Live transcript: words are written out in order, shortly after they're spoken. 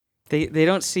They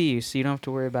don't see you, so you don't have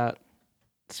to worry about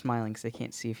smiling because they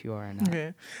can't see if you are or not.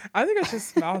 Okay. I think I should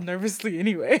smile nervously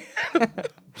anyway.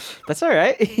 That's all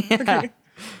right. Yeah. Okay.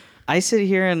 I sit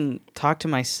here and talk to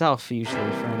myself usually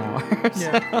for an hour. So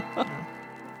Yeah.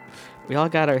 we all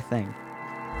got our thing.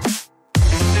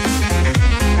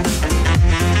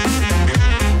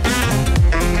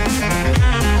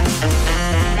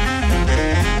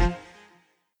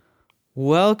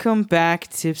 Welcome back,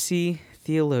 Tipsy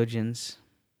Theologians.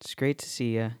 It's great to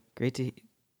see you. Great to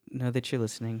know that you're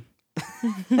listening.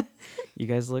 You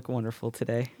guys look wonderful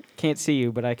today. Can't see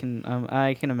you, but I can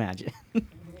imagine.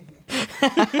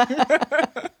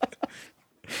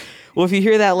 Well, if you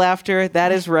hear that laughter,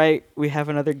 that is right. We have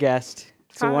another guest.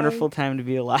 It's a wonderful time to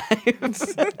be alive.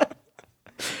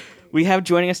 We have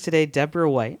joining us today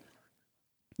Deborah White.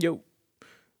 Yo.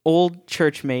 Old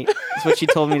church mate is what she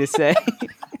told me to say.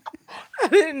 I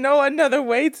didn't know another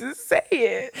way to say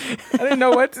it. I didn't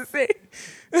know what to say.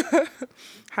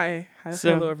 Hi.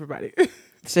 Hello, everybody.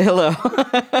 Say hello.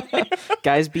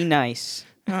 Guys, be nice.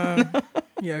 Yeah,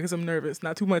 because I'm nervous.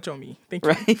 Not too much on me. Thank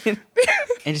you. Right?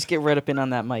 And just get right up in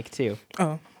on that mic, too.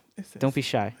 Oh. Don't be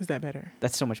shy. Is that better?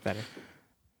 That's so much better.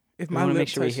 If We my wanna lip make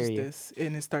sure we touches hear you. this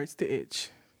and it starts to itch,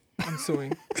 I'm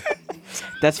suing.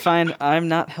 That's fine. I'm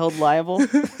not held liable.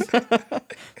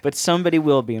 But somebody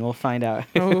will be, and we'll find out.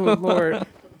 Oh, Lord.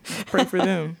 Pray for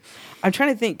them. I'm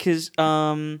trying to think, because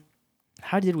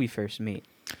how did we first meet?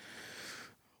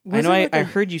 Was I know it like I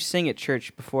heard you sing at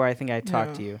church before I think I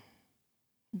talked to you.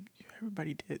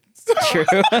 Everybody did. True.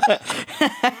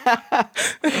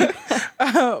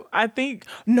 I think,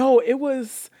 no, it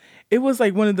was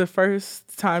like one of the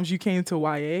first times you came to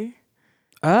YA.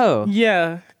 Oh.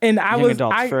 Yeah. And Young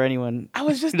adults, for anyone. I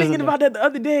was just who doesn't thinking about that the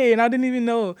other day, and I didn't even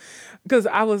know, because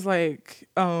I was like,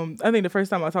 I think the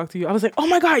first time I talked to you, I was like, oh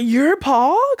my God, you're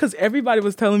Paul? Because everybody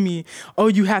was telling me, oh,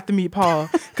 you have to meet Paul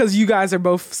because you guys are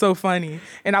both so funny.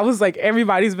 And I was like,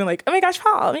 everybody's been like, oh my gosh,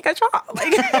 Paul, oh my gosh, Paul.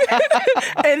 Like,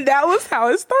 and that was how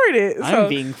it started. I'm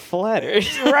being flattered.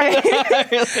 Right?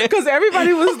 Because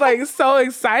everybody was like so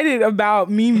excited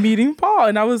about me meeting Paul.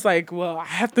 And I was like, well, I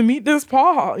have to meet this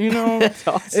Paul, you know? That's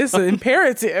awesome. It's an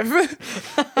imperative.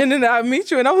 And then I meet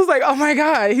you and I was like, oh my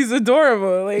God, he's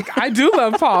adorable. Like, I do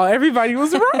love Paul. Everybody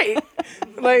was right.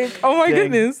 Like, oh my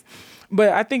goodness. But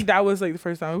I think that was like the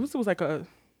first time. It was like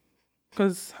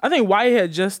because I think YA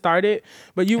had just started,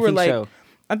 but you were like,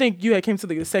 I think you had came to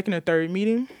like the second or third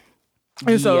meeting.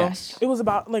 And so it was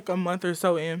about like a month or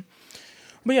so in.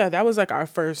 But yeah, that was like our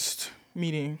first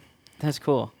meeting. That's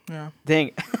cool. Yeah.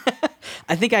 Dang.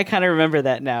 I think I kind of remember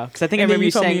that now. Because I think I remember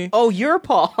you saying, me, oh, you're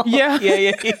Paul. Yeah.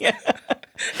 Yeah.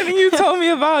 And then you told me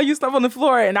about how you slept on the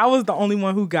floor, and I was the only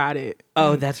one who got it.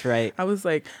 Oh, that's right. I was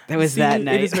like, that was that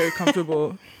night. It is very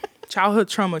comfortable. Childhood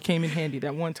trauma came in handy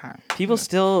that one time. People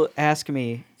still ask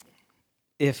me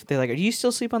if they're like, do you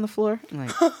still sleep on the floor? I'm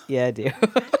like, yeah, I do.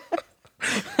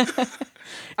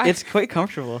 It's quite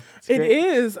comfortable. It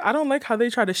is. I don't like how they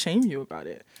try to shame you about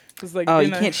it. It's like, oh,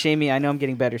 you can't shame me. I know I'm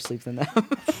getting better sleep than them.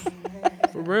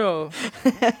 For real.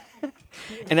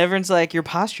 And everyone's like, your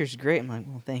posture's great. I'm like,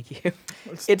 well, thank you.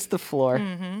 It's the floor.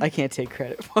 I can't take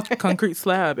credit for it. Concrete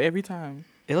slab every time.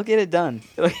 It'll get it done.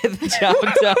 It'll get the job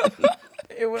done.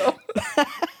 It will.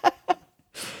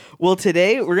 Well,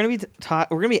 today we're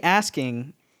gonna be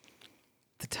asking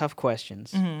the tough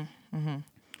questions.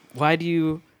 Why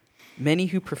do many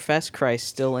who profess Christ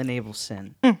still enable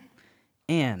sin?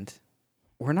 And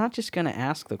we're not just gonna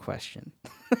ask the question.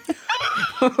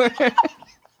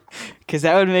 Because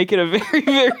that would make it a very,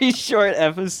 very short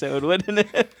episode, wouldn't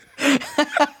it?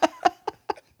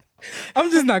 I'm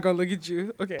just not going to look at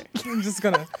you. Okay. I'm just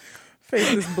going to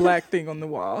face this black thing on the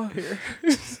wall here.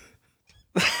 Because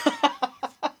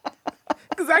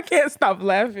I can't stop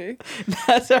laughing.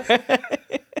 That's all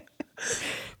right.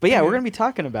 But yeah, we're going to be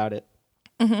talking about it.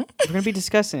 We're going to be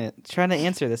discussing it, trying to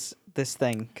answer this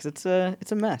thing, because it's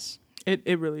a mess.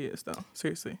 It really is, though.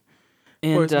 Seriously.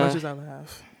 And, for as much as I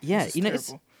laugh. Yeah, you know,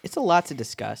 it's a lot to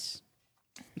discuss.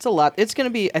 It's a lot. It's going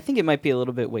to be, I think it might be a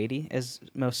little bit weighty, as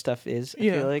most stuff is, I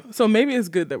feel like. So maybe it's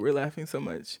good that we're laughing so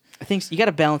much. I think you got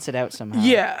to balance it out somehow.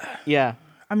 Yeah. Yeah.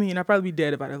 I mean, I'd probably be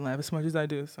dead if I didn't laugh as much as I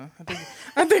do, so I think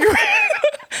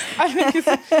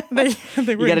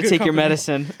we're you got to take your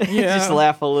medicine. Yeah. Just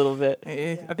laugh a little bit.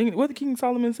 I think, what did King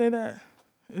Solomon say that?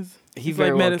 He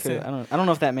very like well medicine. Could. I don't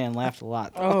know if that man laughed a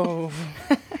lot. Oh.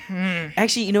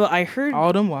 Actually, you know, I heard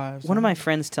all them wives. One of my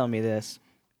friends tell me this.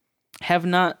 Have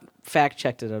not fact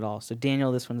checked it at all. So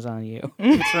Daniel, this one's on you.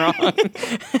 It's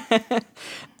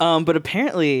wrong. But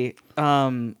apparently,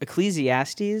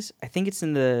 Ecclesiastes. I think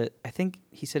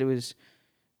he said it was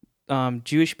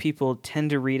Jewish people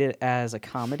tend to read it as a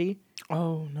comedy.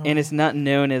 Oh no! And it's not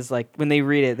known as like when they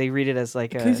read it as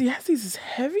like Ecclesiastes is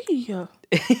heavy.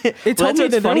 It told me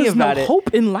that there was no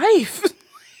hope in life.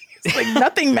 It's like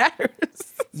nothing matters.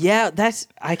 Yeah,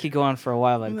 I could go on for a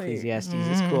while on Ecclesiastes.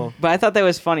 It's cool, but I thought that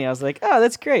was funny. I was like, oh,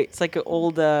 that's great. It's like an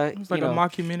old. It's like a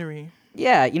mockumentary.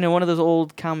 Yeah, one of those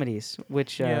old comedies,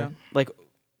 which like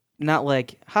not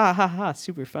like ha ha ha,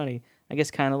 super funny. I guess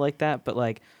kind of like that, but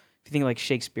like if you think of like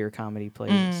Shakespeare comedy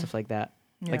plays and stuff like that.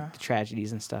 Yeah. Like the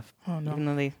tragedies and stuff. Oh no! Even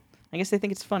though I guess they think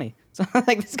it's funny. So I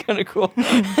think it's kind of cool.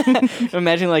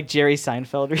 Imagine like Jerry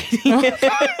Seinfeld reading it.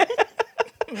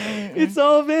 It's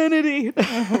all vanity.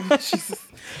 Oh, Jesus.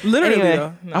 Literally, anyway,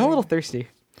 though. No, I'm a little thirsty.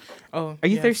 Oh, are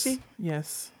you thirsty?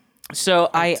 Yes. So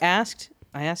I asked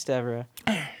Deborah.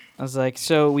 I was like,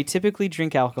 so we typically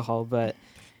drink alcohol, but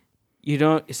you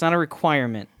don't. It's not a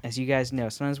requirement, as you guys know.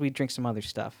 Sometimes we drink some other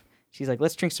stuff. She's like,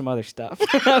 let's drink some other stuff.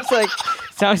 I was like,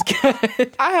 sounds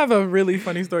good. I have a really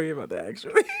funny story about that,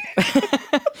 actually.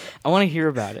 I want to hear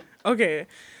about it. Okay.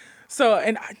 So,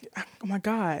 and oh my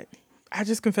God, I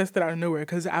just confessed that out of nowhere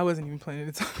because I wasn't even planning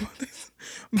to talk about this.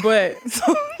 But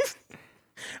so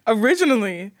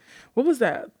originally, what was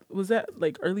that? Was that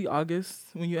like early August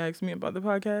when you asked me about the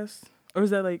podcast? Or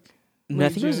was that like No, I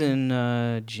think it was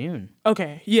in June.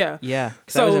 Okay, yeah. Yeah,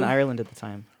 because I was in Ireland at the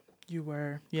time. You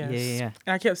were, yes. Yeah.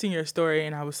 And I kept seeing your story,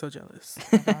 and I was so jealous.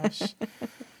 Oh my gosh.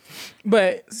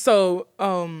 But so,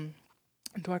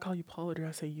 do I call you Paul or do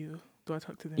I say you? Do I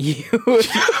talk to them? You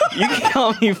can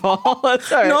call me Paul.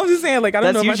 That's all right. No, I'm just saying, like, I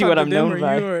don't know if I talk to them or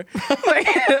by. you, or like,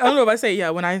 I don't know if I say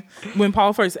when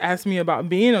Paul first asked me about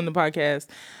being on the podcast,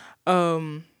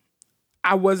 I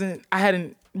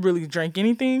hadn't really drank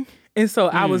anything, and so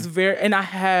I was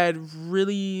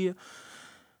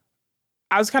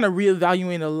I was kind of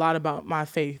reevaluating a lot about my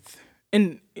faith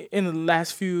in the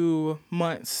last few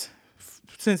months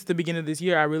since the beginning of this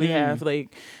year. I really have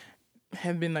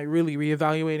been like really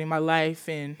reevaluating my life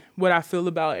and what I feel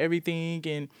about everything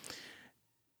and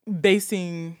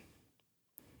basing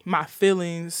my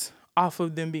feelings off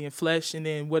of them being flesh and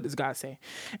then what does God say.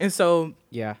 And so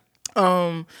I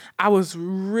hadn't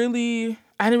really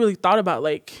thought about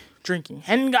like drinking.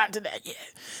 Hadn't gotten to that yet.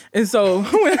 And so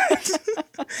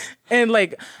and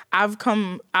like I've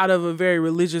come out of a very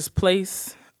religious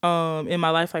place in my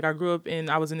life. Like I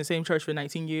was in the same church for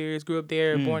 19 years, grew up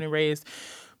there, born and raised.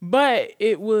 But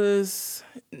it was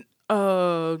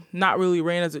not really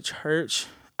ran as a church.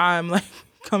 I'm like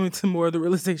coming to more of the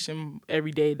realization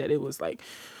every day that it was like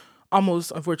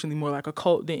almost, unfortunately, more like a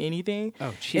cult than anything.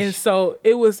 Oh, jeez. And so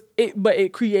but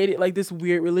it created like this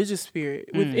weird religious spirit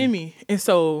within me. And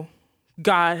so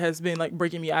God has been like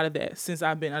breaking me out of that since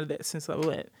I've been out of that since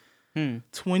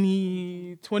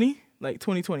 2020, like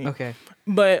 2020. Okay.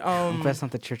 But that's not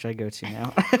the church I go to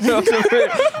now.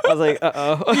 I was like,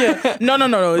 uh-oh. Yeah. No.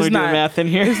 It's not. Math in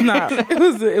here. It's not.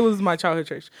 It was my childhood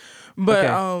church. But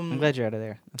okay. I'm glad you're out of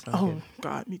there. Good.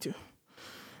 God, me too.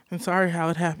 I'm sorry how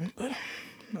it happened, but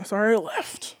I'm sorry it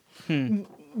left.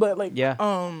 But like,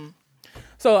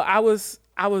 so I was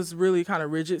really kind of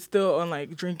rigid still on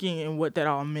like drinking and what that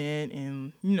all meant,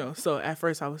 and so at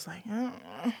first I was like, I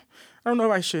don't know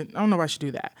if I should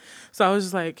do that. So I was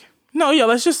just like, no,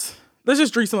 let's just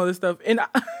drink some of this stuff, and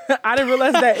I didn't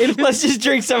realize that let's just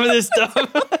drink some of this stuff.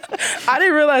 I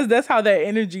didn't realize that's how that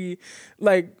energy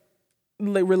like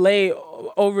relay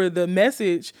over the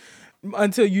message.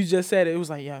 Until you just said it was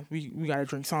like, yeah, we gotta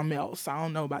drink something else. I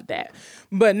don't know about that,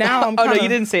 but now I'm. Oh no, you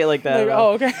didn't say it like that. Like,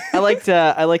 oh, okay. I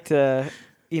like to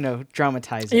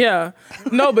dramatize it. Yeah,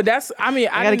 no, but that's. I mean,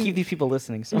 I gotta keep these people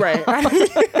listening. So. Right.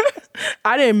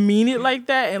 I didn't mean it like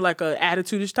that in like a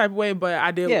attitude-ish type of way, but I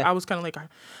did. Yeah. I was kind of like,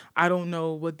 I don't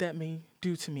know what that may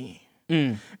do to me.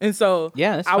 And so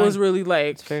I was really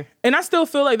like, and I still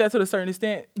feel like that to a certain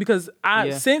extent because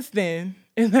since then.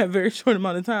 In that very short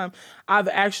amount of time, I've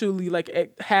actually like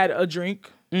had a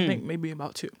drink. I think maybe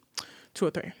about two or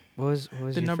three. What was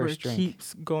the your number first drink?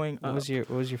 Keeps going up. What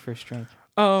was your first drink?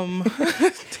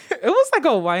 It was like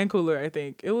a wine cooler. I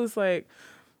think it was like.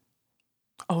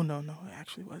 Oh no, it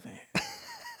actually wasn't.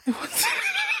 It was.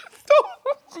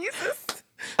 Oh Jesus!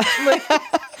 Like,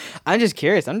 I'm just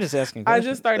curious. I'm just asking. I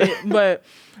just started, but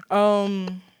so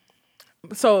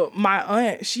my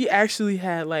aunt, she actually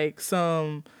had like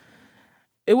some.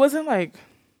 It wasn't like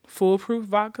foolproof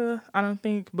vodka, I don't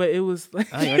think, but it was like.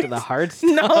 Oh, you went to the hard stuff.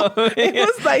 No, it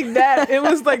was like that. It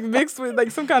was like mixed with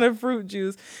like some kind of fruit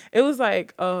juice. It was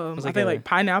like I think like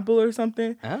pineapple or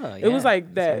something. Oh, yeah. It was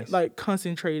like that, nice. like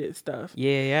concentrated stuff.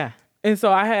 Yeah. And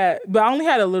so I only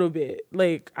had a little bit.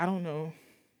 Like I don't know.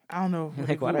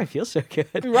 Like, why do I feel so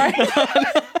good? Right.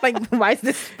 Like, why is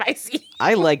this spicy?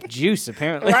 I like juice,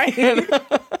 apparently. Right.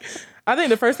 I think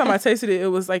the first time I tasted it, it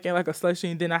was like in like a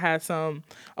slushie, and then I had some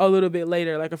a little bit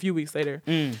later, like a few weeks later.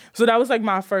 So that was like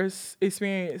my first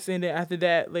experience, and then after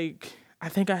that, like I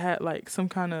think I had like some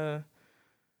kind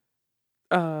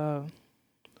of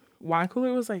wine cooler.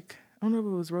 It was like, I don't know if it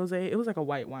was rosé. It was like a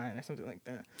white wine or something like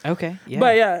that. Okay. Yeah.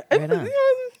 But yeah, Right on.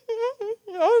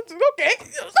 it's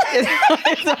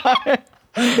okay.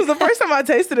 It was the first time I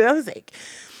tasted it. I was like,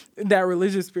 that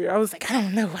religious spirit. I was like, I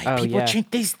don't know why people drink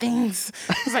these things.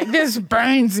 It's like, this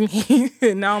burns me.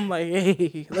 And now I'm like,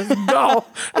 hey, let's go.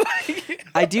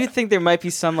 I do think there might be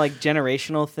some like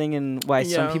generational thing in why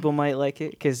some people might like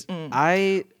it. Because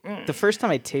the first time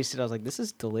I tasted it, I was like, this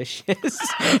is delicious.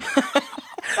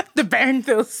 The burn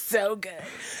feels so good.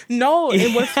 No,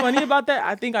 and what's funny about that,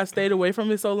 I think I stayed away from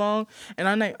it so long, and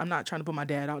I'm not trying to put my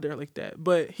dad out there like that,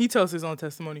 but he tells his own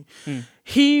testimony.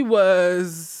 He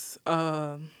was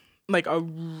like a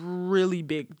really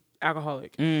big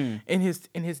alcoholic in his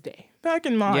day. Back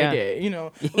in my day, you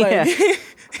know, like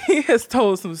he has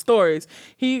told some stories.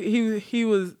 He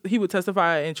would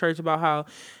testify in church about how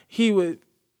he would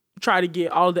try to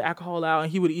get all the alcohol out,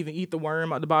 and he would even eat the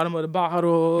worm at the bottom of the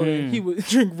bottle, and he would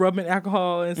drink rubbing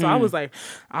alcohol. And so I was like,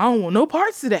 I don't want no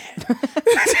parts of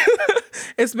that.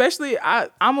 Especially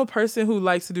I'm a person who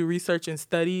likes to do research and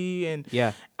study, and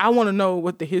I want to know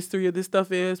what the history of this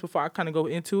stuff is before I kind of go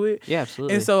into it. Yeah,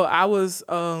 absolutely. And so I was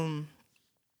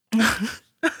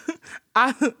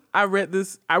I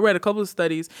read a couple of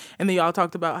studies, and they all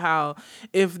talked about how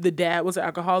if the dad was an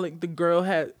alcoholic, the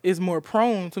girl is more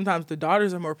prone. Sometimes the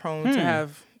daughters are more prone to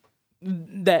have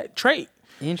that trait.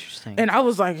 Interesting. And I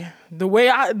was like, the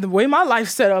way my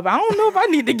life's set up, I don't know if I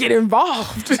need to get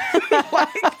involved.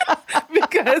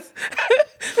 Because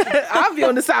I'll be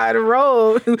on the side of the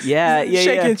road,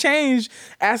 shaking change,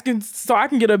 asking so I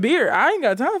can get a beer. I ain't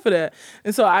got time for that.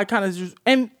 And so I kind of just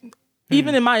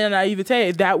even in my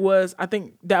naivete, I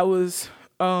think that was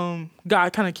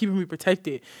God kind of keeping me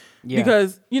protected. Yeah.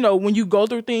 Because, you know, when you go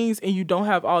through things and you don't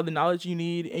have all the knowledge you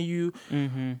need, and you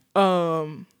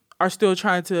are still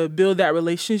trying to build that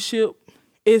relationship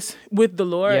with the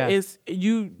Lord, it's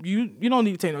you don't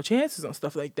need to take no chances on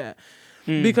stuff like that.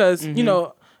 Because, you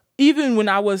know, even when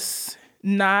I was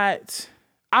not,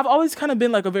 I've always kind of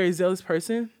been like a very zealous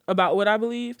person about what I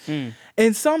believe.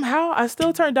 And somehow I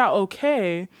still turned out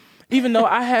okay. Even though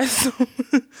I had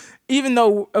even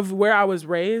though of where I was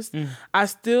raised, I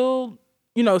still,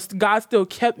 you know, God still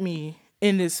kept me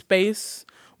in this space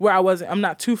where I'm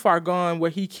not too far gone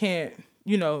where he can't,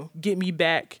 you know, get me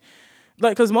back.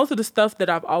 Like, cause most of the stuff that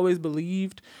I've always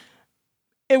believed,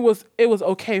 it was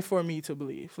okay for me to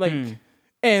believe. Like,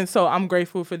 and so I'm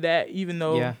grateful for that, even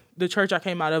though the church I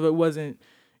came out of, it wasn't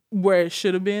where it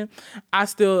should have been.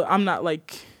 I'm not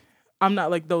like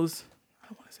those,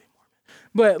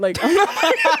 but like I'm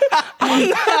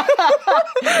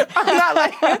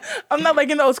not like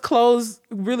in those closed,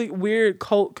 really weird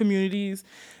cult communities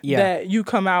that you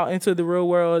come out into the real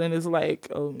world and it's like,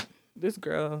 oh, this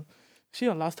girl, she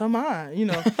done lost her mind, you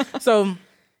know. So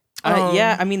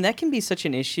I mean that can be such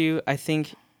an issue. I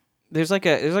think there's like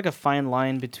a fine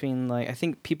line between, like, I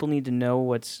think people need to know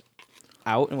what's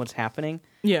out and what's happening.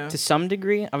 Yeah. To some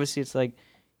degree. Obviously it's like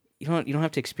you don't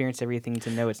have to experience everything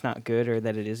to know it's not good or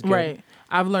that it is good. Right.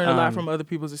 I've learned a lot from other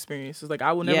people's experierices. Like,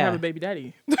 I will never have a baby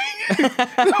daddy.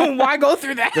 Why go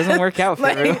through that? Doesn't work out for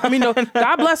real. I mean, no,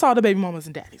 God bless all the baby mamas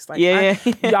and daddies. Like,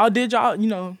 y'all did y'all, you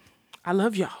know, I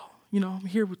love y'all. You know, I'm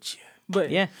here with you. But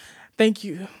thank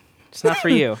you. It's not for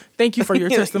you. Thank you for your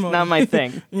testimony. It's not my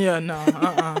thing.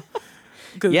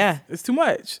 Because it's too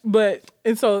much.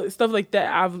 And so stuff like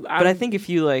that, But I think if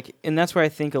you like, and that's where I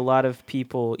think a lot of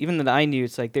people, even that I knew,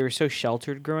 it's like they were so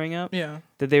sheltered growing up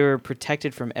that they were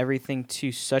protected from everything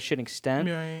to such an extent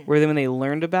where then when they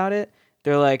learned about it,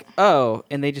 they're like, oh,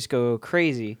 and they just go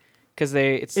crazy because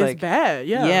it's like bad.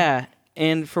 Yeah.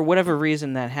 And for whatever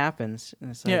reason that happens.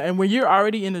 And it's like, and when you're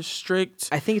already in a strict...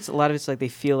 I think a lot of it's like they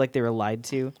feel like they were lied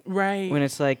to. Right. When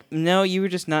it's like, no, you were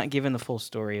just not given the full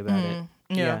story about it.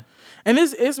 Yeah. And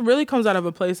it really comes out of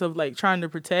a place of like trying to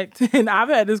protect. And I've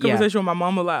had this conversation with my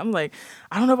mom a lot. I'm like,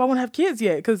 I don't know if I want to have kids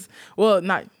yet. Because, well,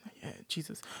 not yet,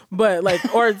 Jesus. But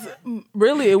like, or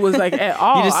really it was like at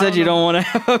all. You just said you don't want to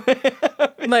have it.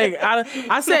 Like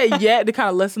I said yet to kind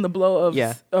of lessen the blow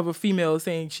of a female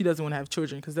saying she doesn't want to have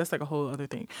children, because that's like a whole other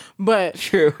thing. But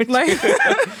True. Like,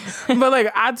 but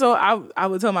like I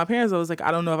would tell my parents, I was like,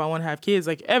 I don't know if I want to have kids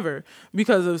like ever,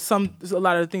 because of a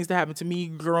lot of the things that happened to me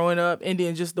growing up, and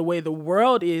then just the way the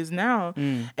world is now.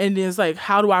 And then it's like,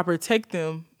 how do I protect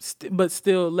them but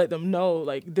still let them know,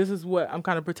 like, this is what I'm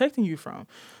kind of protecting you from.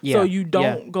 So you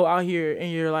don't go out here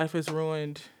and your life is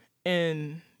ruined,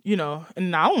 and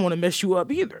and I don't want to mess you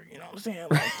up either. You know what I'm saying?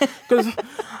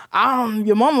 Because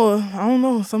your mama, I don't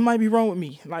know, something might be wrong with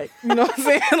me. Like, you know what I'm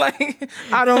saying? Like,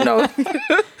 I don't know.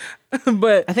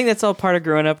 But I think that's all part of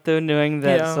growing up, though, knowing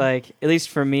that it's like, at least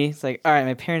for me, it's like, all right,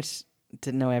 my parents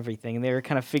didn't know everything. They were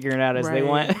kind of figuring it out as they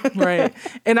went. Right.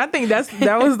 And I think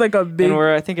that was like a big... And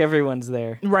I think everyone's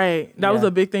there. Right. That was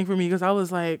a big thing for me, because I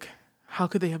was like, how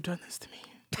could they have done this to me?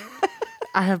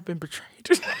 I have been betrayed.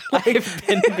 I've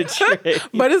been betrayed.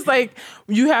 But it's like,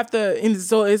 you have to, and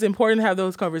so it's important to have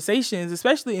those conversations,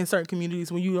 especially in certain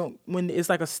communities when it's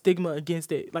like a stigma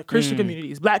against it, like Christian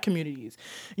communities, Black communities,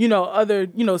 other,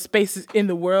 spaces in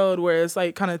the world where it's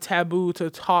like kind of taboo to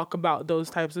talk about those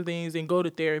types of things and go to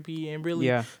therapy and really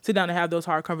sit down and have those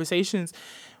hard conversations.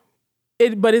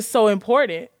 But it's so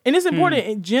important, and it's important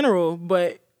in general,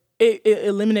 but it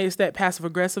eliminates that passive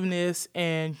aggressiveness,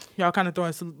 and y'all kind of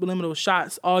throwing subliminal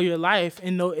shots all your life,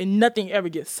 and nothing ever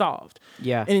gets solved.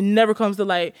 Yeah. And it never comes to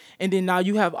light. And then now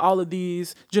you have all of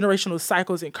these generational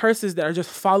cycles and curses that are just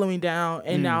following down.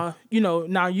 And now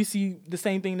you see the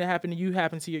same thing that happened to you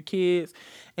happen to your kids,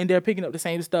 and they're picking up the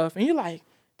same stuff. And you're like,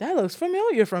 that looks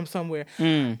familiar from somewhere.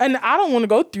 And I don't want to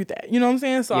go through that. You know what I'm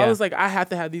saying? So I was like, I have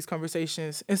to have these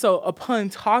conversations. And so upon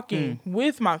talking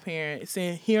with my parents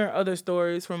and hearing other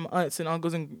stories from aunts and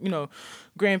uncles and,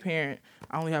 grandparent,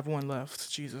 I only have one left,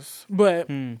 Jesus.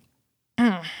 But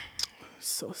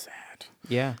so sad.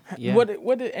 Yeah.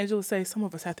 What did Angela say? Some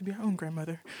of us have to be our own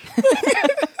grandmother.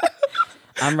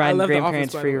 I'm riding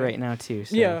grandparents free right now, too.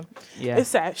 So. Yeah. It's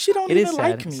sad. She don't even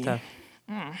like me. It's tough.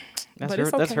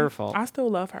 That's her fault. I still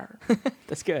love her.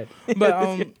 That's good.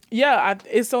 But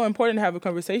it's so important to have a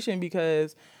conversation,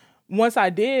 because once I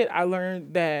did, I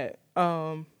learned that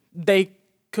they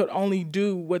could only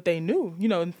do what they knew.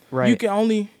 Right. You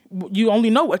only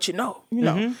know what you know.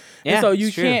 Yeah, and so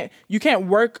you can't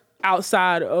work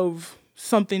outside of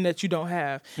something that you don't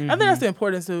have. I think that's the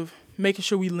importance of making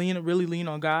sure we really lean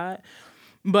on God.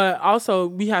 But also,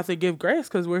 we have to give grace,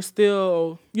 because we're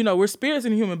still, we're spirits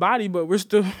in a human body, but we're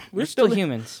still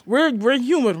humans. We're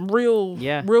human,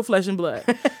 real flesh and blood.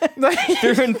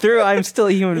 Through and through, I'm still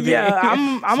a human being. Yeah,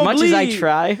 I'm as much bleed. as I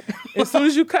try. As soon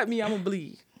as you cut me, I'm gonna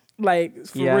bleed, like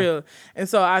for real. And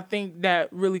so I think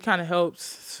that really kind of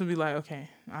helps to be like, okay,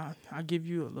 I'll give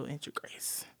you a little inch of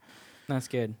grace. That's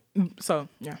good. So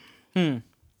yeah. I'm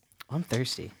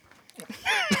thirsty.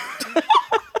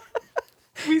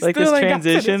 We like still this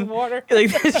transition. Water.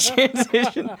 Like this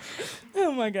transition.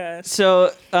 Oh my gosh.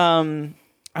 So, I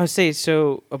would say,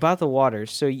 about the water.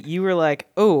 So you were like,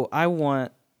 oh, I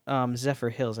want Zephyr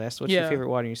Hills. I asked, what's your favorite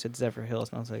water? And you said Zephyr Hills.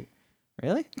 And I was like,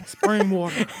 really? Spring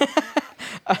water.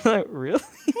 I'm like, really?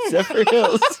 Zephyr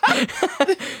Hills.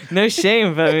 No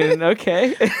shame, but I mean,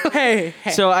 okay. Hey.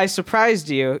 So I surprised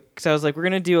you, because I was like, we're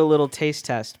going to do a little taste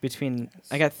test between,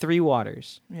 I got 3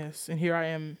 waters. Yes, and here I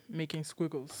am making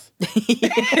squiggles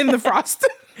in the frost.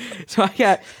 So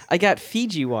I got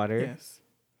Fiji water. Yes.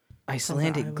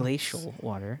 Icelandic glacial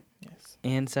water. Yes.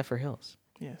 And Zephyr Hills.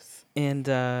 Yes. And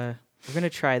we're going to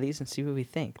try these and see what we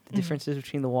think. The differences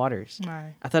between the waters.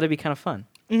 My. I thought it'd be kind of fun.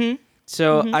 Mm-hmm.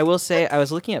 So I will say, I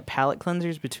was looking at palate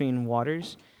cleansers between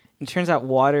waters. It turns out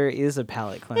water is a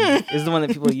palate cleanser. Is the one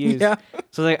that people use. Yeah.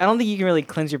 So I don't think you can really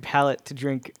cleanse your palate to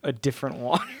drink a different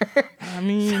water. I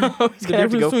mean, the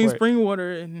difference between spring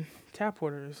water and tap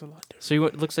water is a lot different. So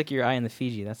it looks like your eye in the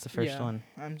Fiji. That's the first one.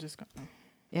 I'm just gonna.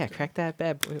 Yeah, crack that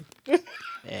bad boy.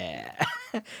 Yeah.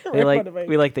 we like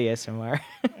the ASMR.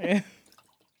 Yeah.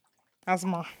 That's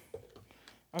my.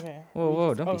 Okay.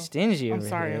 Whoa! Don't be stingy. I'm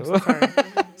sorry. I'm so sorry.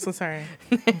 So sorry.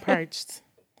 I'm parched.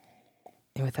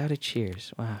 And without a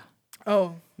cheers, wow.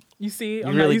 Oh, you see,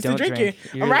 I'm really not used to drinking.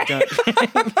 You I'm really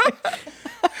right.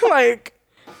 Like.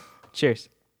 Cheers.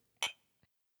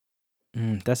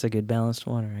 That's a good balanced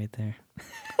water right there.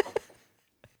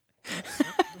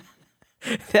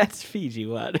 That's Fiji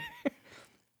water.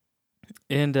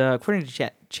 And according to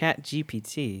Chat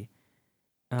GPT,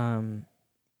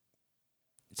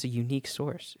 it's a unique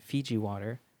source. Fiji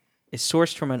water is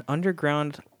sourced from an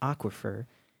underground aquifer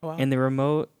in the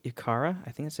remote Ikara,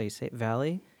 I think that's how you say it,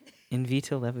 valley in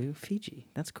Vita Levu, Fiji.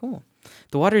 That's cool.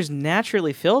 The water is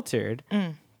naturally filtered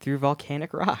through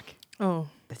volcanic rock. Oh.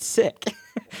 That's sick.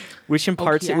 which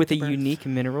imparts it with a afterbirth. unique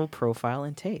mineral profile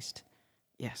and taste.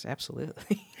 Yes,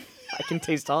 absolutely. I can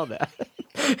taste all that.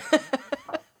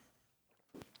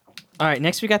 All right,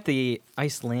 next we got the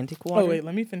Icelandic water. Oh wait,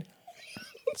 let me finish.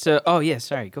 So,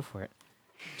 sorry, go for it.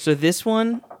 So this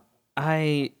one,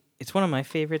 it's one of my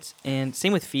favorites, and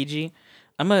same with Fiji.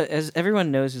 As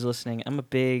everyone knows who's listening, I'm a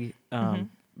big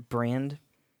brand.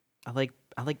 I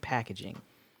like packaging,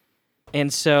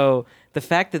 and so the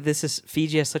fact that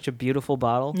Fiji has such a beautiful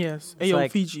bottle. Yes. Hey, yo,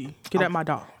 Fiji, get at my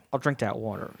dog. I'll drink that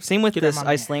water. Same with Get this at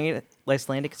my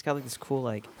Icelandic. It's got like this cool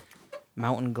like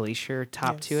mountain glacier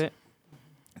top to Yes. it,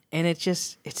 and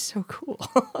it's so cool.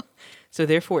 So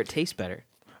therefore, it tastes better.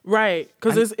 Right,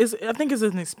 because I think it's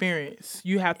an experience.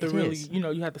 You have to really, is.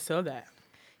 you have to sell that.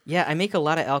 Yeah, I make a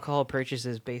lot of alcohol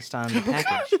purchases based on the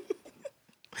package.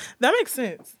 That makes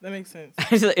sense.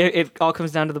 it all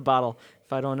comes down to the bottle.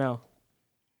 If I don't know,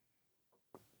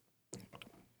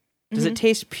 does it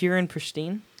taste pure and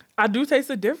pristine? I do taste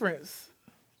the difference.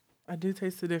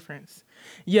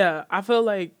 Yeah, I feel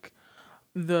like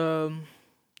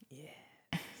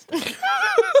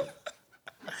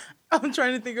I'm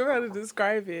trying to think of how to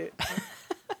describe it.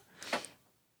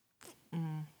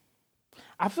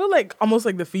 I feel like almost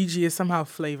like the Fiji is somehow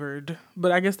flavored,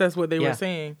 but I guess that's what they were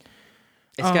saying.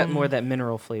 It's got more of that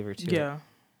mineral flavor to it. Yeah.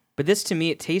 But this to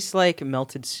me, it tastes like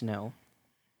melted snow.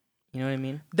 You know what I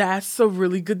mean? That's a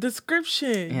really good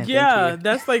description. Yeah, thank you.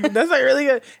 that's like really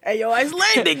good. Hey, yo,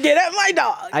 Icelandic, get at my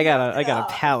dog. I got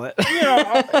a palate.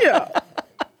 Yeah.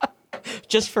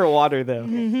 Just for water, though.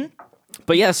 Mm-hmm.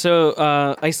 But yeah,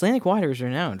 so Icelandic water is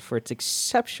renowned for its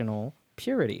exceptional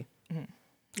purity.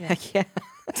 Mm-hmm. Heck yeah.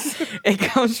 It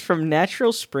comes from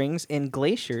natural springs and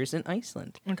glaciers in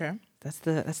Iceland. Okay. That's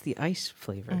the ice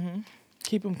flavor. Mm-hmm.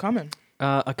 Keep them coming.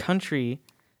 A country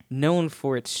known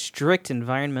for its strict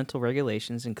environmental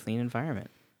regulations and clean environment.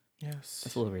 Yes.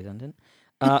 That's a little redundant.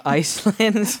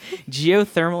 Iceland's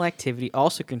geothermal activity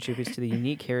also contributes to the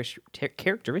unique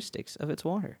characteristics of its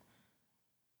water.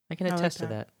 I can attest to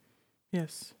that.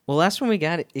 Yes. Well, last one we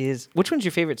got is, which one's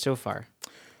your favorite so far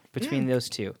between those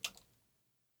two?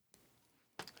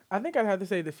 I think I'd have to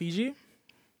say the Fiji.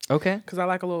 Okay. Because I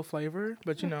like a little flavor,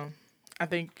 but I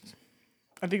think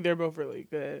they're both really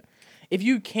good. If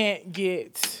you can't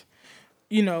get,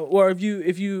 or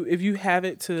if you have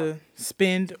it to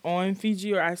spend on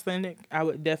Fiji or Icelandic, I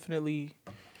would definitely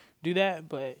do that.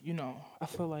 But I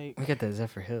feel like We got the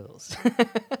Zephyr Hills.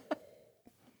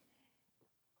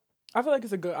 I feel like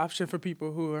it's a good option for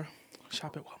people who are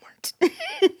shop at Walmart.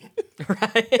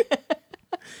 Right.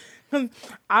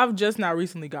 I've just now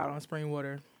recently got on spring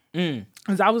water.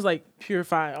 Because I was like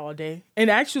purified all day. And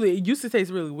actually, it used to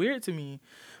taste really weird to me.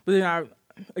 But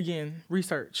then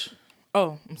research.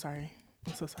 Oh, I'm sorry.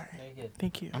 I'm so sorry. Very good.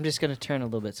 Thank you. I'm just going to turn a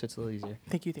little bit so it's a little easier.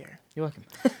 Thank you there. You're welcome.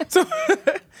 So,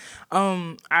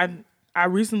 I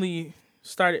recently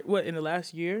started, in the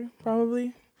last year,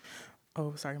 probably?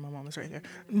 Oh, sorry, my mom is right there.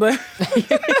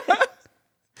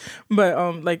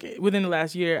 But, like, within the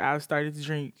last year, I've started to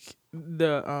drink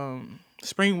the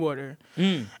spring water.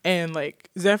 And, like,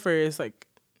 Zephyr is, like,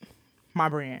 my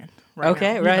brand right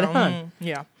Okay, now, right on.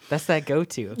 Yeah. That's that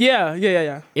go-to. Yeah.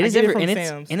 It is Zephyr, Zephyr, and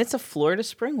Sam's. it's a Florida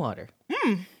spring water.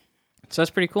 So that's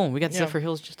pretty cool. We got Yeah. Zephyr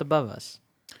Hills just above us.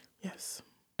 Yes.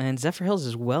 And Zephyr Hills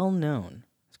is well known.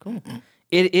 It's cool.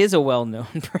 It is a well-known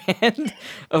brand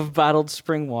of bottled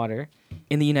spring water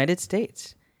in the United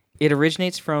States. It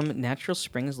originates from natural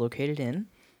springs located in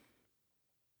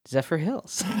Zephyr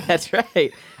Hills. That's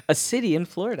right. A city in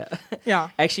Florida. Yeah.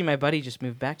 Actually, my buddy just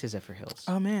moved back to Zephyr Hills.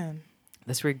 Oh, man.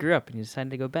 That's where he grew up, and he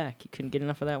decided to go back. He couldn't get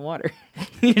enough of that water.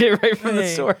 He needed it right from the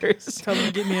Hey. source. Tell them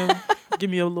to give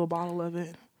me a little bottle of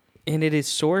it. And it is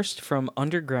sourced from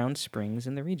underground springs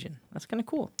in the region. That's kind of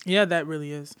cool. Yeah, that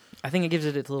really is. I think it gives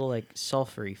it its little like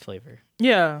sulfury flavor.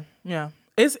 Yeah.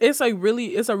 It's a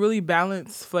really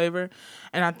balanced flavor,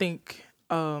 and I think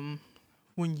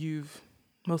when you've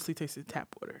mostly tasted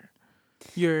tap water,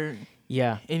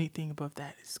 Yeah. anything above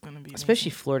that is gonna be amazing.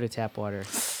 Especially Florida tap water.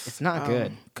 It's not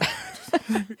good.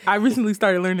 I recently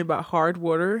started learning about hard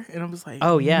water, and I was like,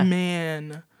 Oh, yeah.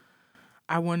 man,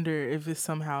 I wonder if it's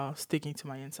somehow sticking to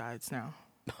my insides now.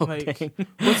 Oh, Like, dang.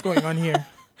 what's going on here?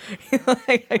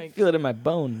 I feel it in my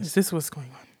bones. Is this what's going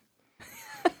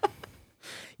on?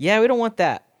 Yeah, we don't want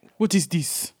that. What is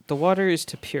this? The water is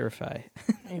to purify.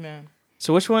 Amen.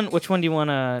 So which one do you want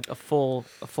a full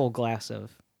glass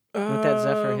of? With that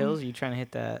Zephyr Hills, or you trying to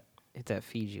hit that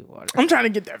Fiji water? I'm trying to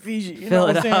get that Fiji. You Fill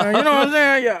know what it I'm saying? up. You know what I'm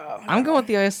saying? Yeah. I'm going with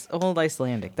the old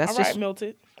Icelandic. That's All just right,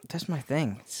 melted. that's my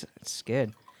thing. It's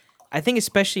good. I think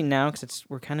especially now because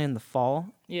we're kind of in the fall.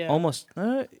 Yeah. Almost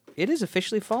It is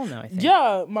officially fall now, I think.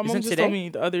 Yeah, my mom Isn't just today? told me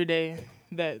the other day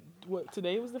that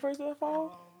today was the first day of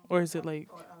fall, or is it like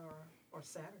or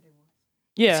Saturday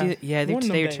was. yeah, I think one of them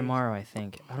today or days. tomorrow, I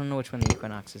think. I don't know which one the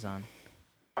equinox is on.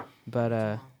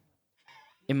 But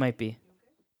it might be.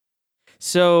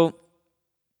 So,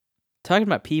 talking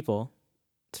about people,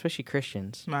 especially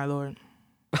Christians, My Lord.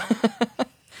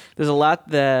 there's a lot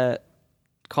that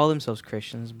call themselves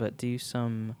Christians, but do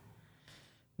some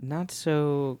not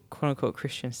so quote-unquote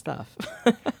Christian stuff.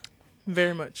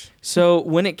 Very much. So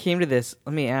when it came to this,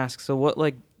 let me ask, so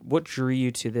what drew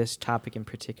you to this topic in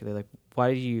particular? Like,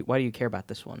 why do you care about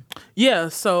this one? Yeah,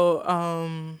 so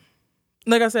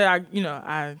like I said,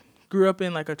 I grew up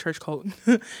in like a church cult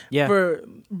Yeah. for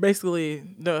basically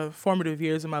the formative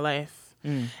years of my life.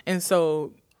 Mm. And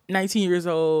so 19 years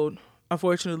old,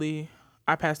 unfortunately,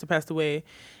 our pastor passed away,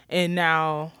 and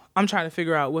now I'm trying to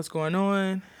figure out what's going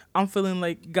on. I'm feeling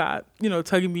like God,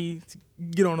 tugging me to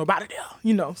get on about it now.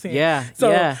 You know what I'm saying? Yeah. So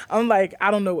yeah. I'm like,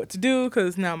 I don't know what to do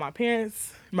because now my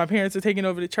parents are taking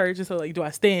over the church. And so like, do I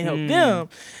stay and help them,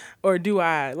 or do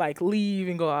I like leave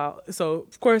and go out? So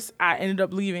of course I ended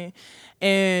up leaving.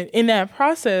 And in that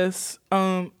process,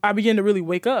 I began to really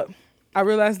wake up. I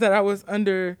realized that I was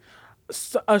under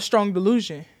a strong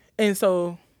delusion. And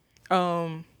so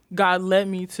God led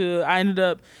me to, I ended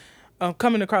up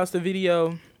coming across the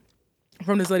video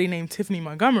from this lady named Tiffany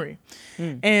Montgomery.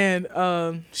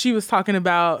 And she was talking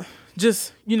about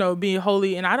just, being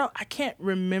holy. And I can't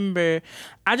remember.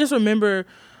 I just remember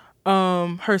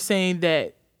her saying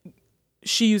that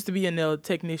she used to be a nail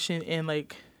technician, and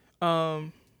like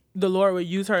the Lord would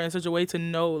use her in such a way to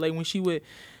know, like when she would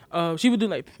do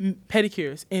like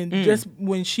pedicures, and just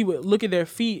when she would look at their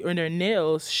feet or their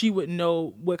nails, she would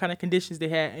know what kind of conditions they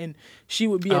had, and she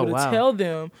would be able to tell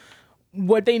them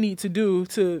what they need to do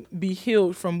to be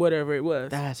healed from whatever it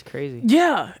was. That's crazy.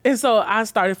 Yeah. And so I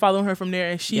started following her from there,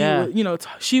 and she would,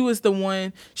 she was the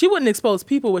one, she wouldn't expose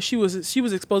people, but she was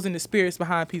exposing the spirits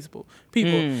behind people.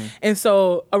 And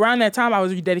so around that time I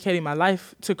was rededicating my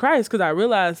life to Christ, because I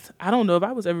realized I don't know if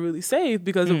I was ever really saved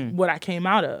because of what I came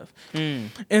out of.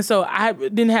 And so I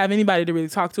didn't have anybody to really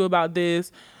talk to about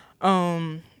this.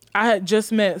 I had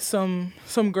just met some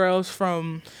girls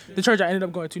from the church I ended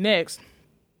up going to next.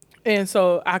 And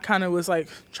so I kind of was like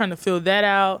trying to fill that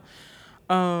out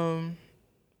and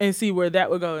see where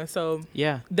that would go. And so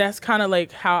that's kind of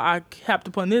like how I tapped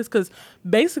upon this, because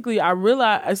basically I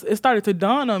realized it started to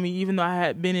dawn on me, even though I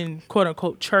had been in quote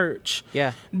unquote church,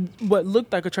 what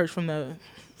looked like a church from the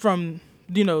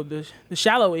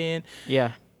shallow end.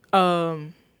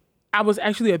 I was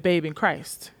actually a babe in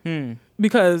Christ,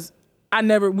 because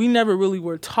we never really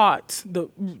were taught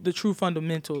the true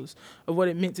fundamentals of what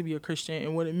it meant to be a Christian,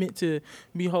 and what it meant to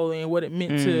be holy, and what it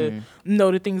meant to know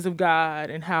the things of God,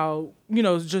 and how,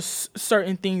 just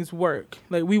certain things work.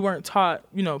 Like we weren't taught,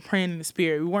 praying in the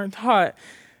Spirit. We weren't taught.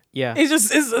 Yeah. It's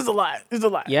a lot. It's a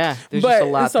lot. Yeah. There's just a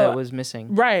lot that was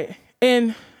missing. Right.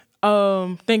 And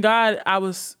thank God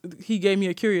he gave me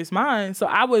a curious mind. So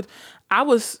I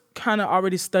was kind of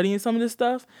already studying some of this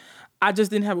stuff. I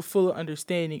just didn't have a full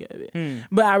understanding of it.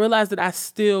 But I realized that I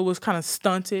still was kind of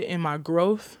stunted in my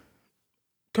growth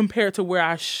compared to where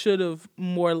I should have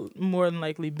more than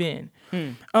likely been.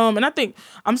 And I think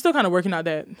I'm still kind of working out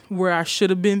that where I should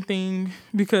have been thing,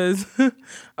 because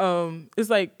it's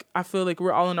like I feel like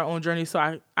we're all on our own journey.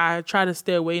 So I try to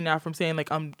stay away now from saying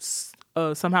like I'm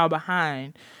somehow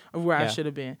behind of where I should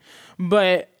have been.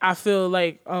 But I feel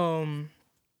like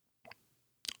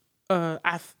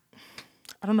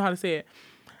I don't know how to say it.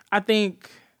 I think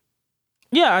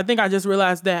I just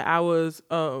realized that I was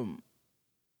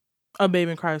a babe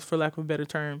in Christ, for lack of a better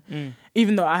term,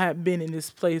 even though I had been in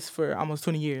this place for almost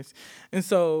 20 years. And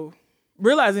so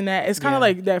realizing that, it's kind of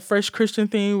like that fresh Christian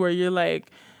thing where you're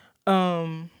like,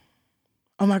 oh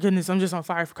my goodness, I'm just on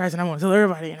fire for Christ and I want to tell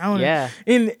everybody. And I want to,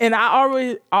 and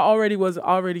I already was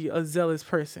a zealous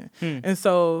person. And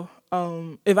so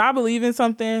if I believe in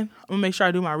something, I'm gonna make sure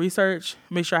I do my research,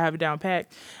 make sure I have it down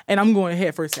packed, and I'm going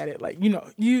head first at it. Like, you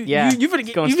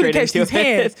finna catch these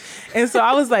hands. And so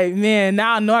I was like, man,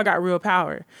 now I know I got real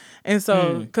power. And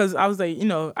so, because I was like,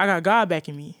 I got God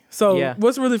backing me. So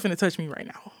what's really finna touch me right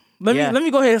now? Let me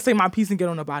go ahead and say my piece and get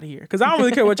on up out of here, because I don't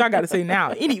really care what y'all got to say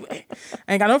now. Anyway,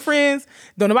 I ain't got no friends.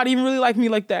 Don't nobody even really like me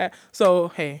like that. So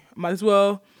hey, might as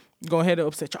well go ahead and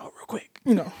upset y'all real quick.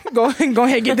 Go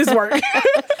ahead and get this work.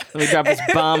 Let me drop this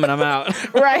bomb and I'm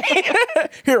out. Right.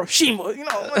 Hiroshima,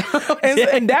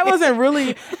 and that wasn't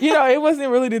really, it wasn't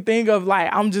really the thing of like,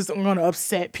 I'm going to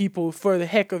upset people for the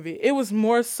heck of it. It was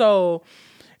more so,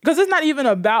 because it's not even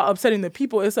about upsetting the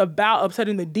people. It's about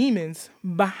upsetting the demons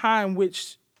behind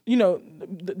which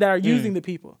that are using the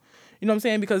people. You know what I'm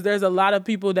saying? Because there's a lot of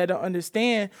people that don't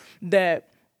understand that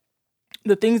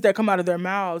the things that come out of their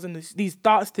mouths and these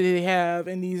thoughts that they have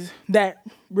and these that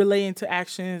relate into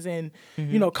actions and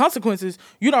consequences,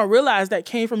 you don't realize that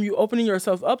came from you opening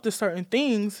yourself up to certain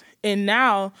things, and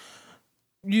now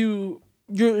you're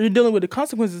dealing with the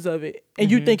consequences of it,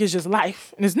 and you think it's just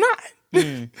life, and it's not.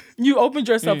 You opened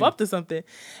yourself up to something,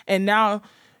 and now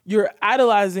you're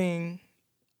idolizing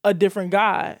a different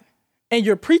God, and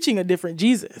you're preaching a different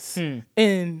Jesus,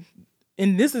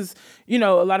 and this is, a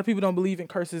lot of people don't believe in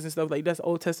curses and stuff like that's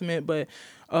Old Testament, but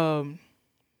the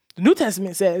New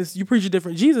Testament says you preach a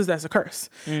different Jesus, that's a curse.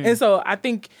 And so I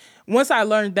think once I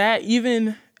learned that,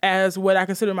 even as what I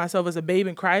consider myself as a babe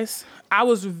in Christ, I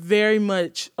was very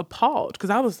much appalled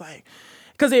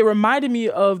because it reminded me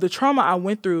of the trauma I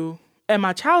went through at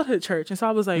my childhood church. And so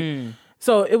I was like,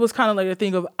 so it was kind of like a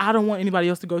thing of, I don't want anybody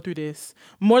else to go through this.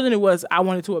 More than it was, I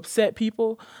wanted to upset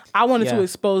people. I wanted to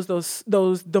expose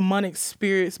those demonic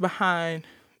spirits behind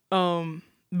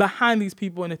these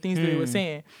people and the things that they were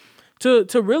saying, to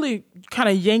really kind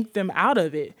of yank them out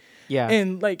of it. Yeah.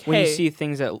 And like, when you see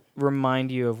things that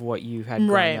remind you of what you had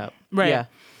growing up. Right. Yeah.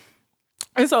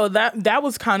 And so that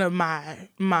was kind of my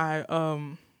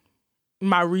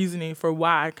reasoning for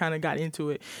why I kind of got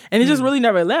into it. And it just really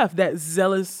never left, that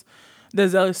zealous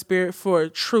spirit for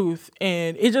truth.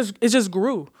 And it just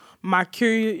grew. My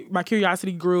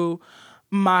curiosity grew.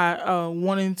 My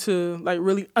wanting to like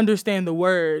really understand the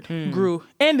word grew,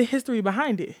 and the history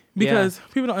behind it, because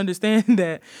people don't understand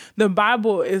that the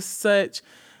Bible is such.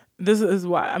 This is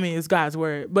why, it's God's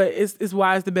word, but it's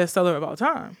why it's the bestseller of all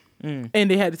time. And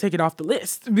they had to take it off the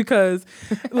list because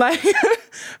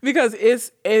because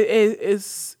it's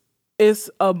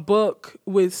a book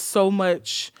with so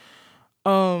much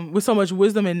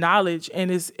wisdom and knowledge,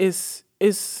 and it's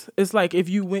like if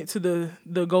you went to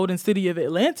the golden city of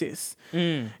Atlantis,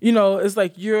 it's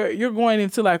like you're going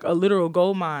into like a literal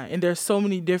gold mine, and there's so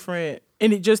many different,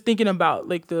 and it just thinking about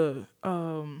like the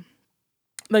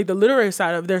literary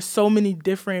side of it, there's so many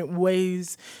different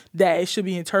ways that it should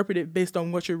be interpreted based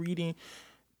on what you're reading.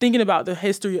 Thinking about the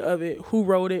history of it, who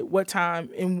wrote it, what time,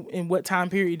 in what time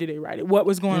period did they write it, what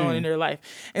was going on in their life.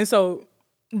 And so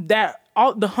that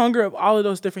the hunger of all of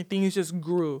those different things just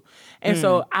grew. And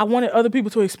so I wanted other people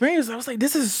to experience it. I was like,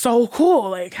 this is so cool.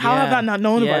 Like, how have I not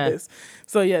known about this?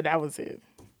 So yeah, that was it.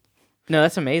 No,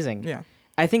 that's amazing. Yeah.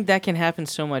 I think that can happen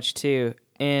so much too.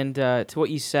 And to what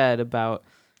you said about,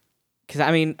 because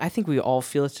I think we all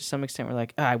feel it to some extent. We're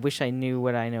like, I wish I knew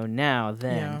what I know now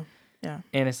then. Yeah.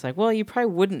 And it's like, well, you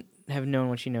probably wouldn't have known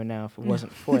what you know now if it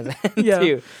wasn't for that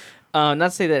too. Not to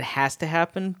say that it has to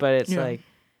happen, but it's like,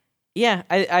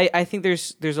 I think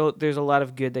there's a lot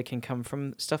of good that can come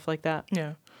from stuff like that.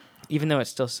 Yeah. Even though it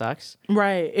still sucks.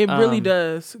 Right. It really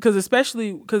does. Because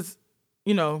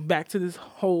back to this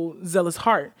whole zealous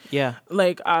heart. Yeah.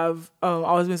 Like I've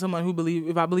always been someone who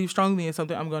if I believe strongly in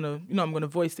something, I'm gonna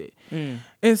voice it.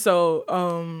 And so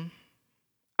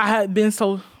I had been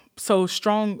so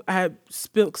strong. I had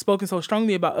spoken so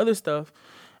strongly about other stuff,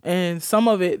 and some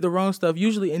of it, the wrong stuff,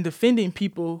 usually in defending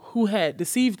people who had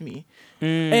deceived me.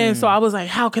 And so I was like,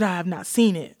 how could I have not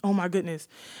seen it? Oh my goodness.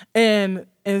 And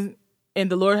the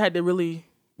Lord had to really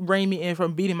rein me in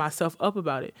from beating myself up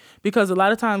about it, because a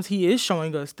lot of times he is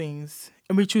showing us things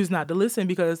and we choose not to listen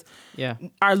because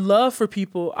our love for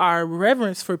people, our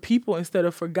reverence for people instead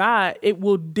of for God, it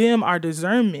will dim our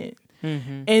discernment.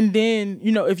 And then,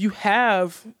 if you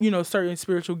have, certain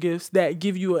spiritual gifts that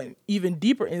give you an even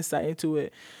deeper insight into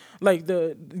it, like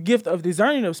the gift of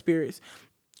discerning of spirits,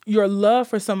 your love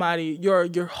for somebody,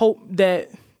 your hope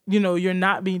that, you're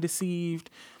not being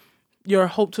deceived, your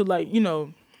hope to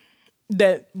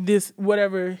that this,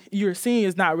 whatever you're seeing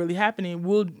is not really happening,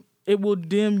 it will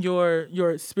dim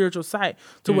your spiritual sight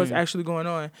to what's actually going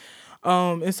on.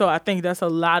 And so I think that's a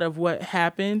lot of what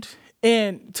happened.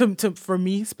 And to for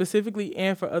me specifically,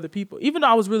 and for other people, even though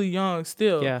I was really young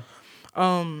still. Yeah.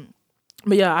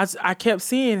 But yeah, I kept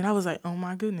seeing, and I was like, oh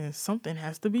my goodness, something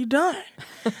has to be done.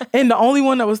 And the only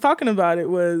one that was talking about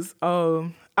it was,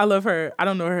 I love her. I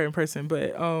don't know her in person,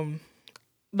 but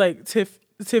like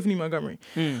Tiffany Montgomery.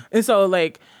 And so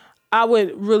like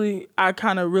I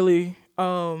kind of really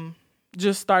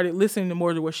just started listening to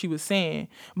more to what she was saying.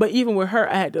 But even with her,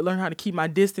 I had to learn how to keep my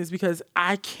distance, because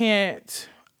I can't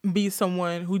be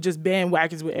someone who just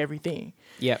bandwagons with everything.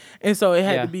 Yep. And so it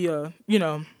had to be a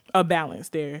balance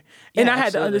there. Yeah, and I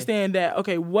had to understand that,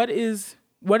 okay, what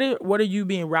are you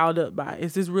being riled up by?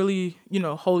 Is this really,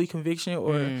 holy conviction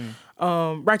or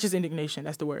righteous indignation?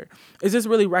 That's the word. Is this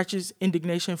really righteous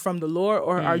indignation from the Lord,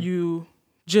 or are you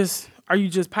are you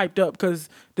just piped up because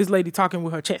this lady talking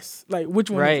with her chest? Like, which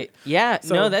one? Right. Is it? Yeah.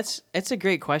 So- No, that's a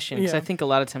great question because Yeah. I think a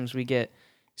lot of times we get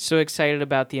so excited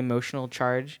about the emotional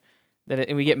charge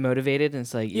and we get motivated, and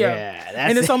it's like, yeah, that's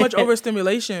And it's so much it.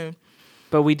 overstimulation.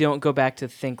 But we don't go back to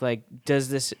think like, does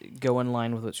this go in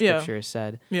line with what Yeah. Scripture has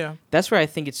said? Yeah. That's where I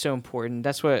think it's so important.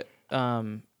 That's what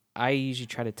I usually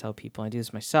try to tell people. I do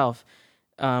this myself.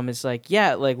 It's like,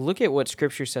 yeah, like look at what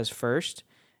Scripture says first,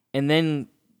 and then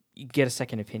you get a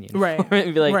second opinion. Right.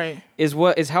 And be like, Right.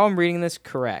 is how I'm reading this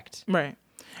correct? Right.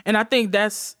 And I think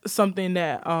that's something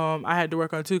that I had to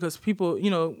work on too, because people,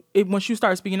 once you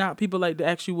start speaking out, people like to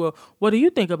ask you, well, what do you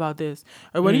think about this?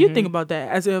 Or what do you think about that?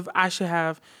 As if I should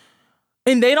have.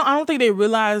 And I don't think they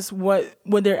realize what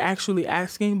they're actually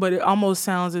asking, but it almost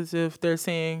sounds as if they're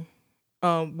saying,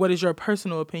 what is your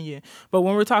personal opinion? But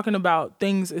when we're talking about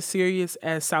things as serious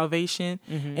as salvation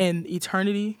and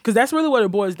eternity, because that's really what it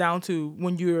boils down to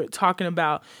when you're talking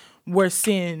about where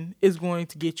sin is going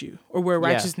to get you or where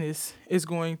righteousness is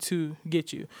going to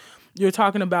get you. You're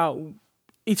talking about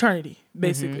eternity,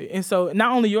 basically. And so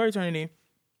not only your eternity,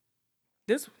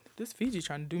 this Fiji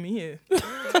trying to do me in.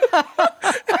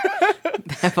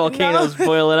 That volcano's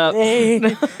boiling up.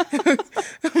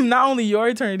 Not only your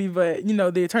eternity, but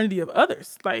the eternity of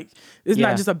others. Like it's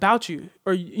not just about you,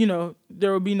 or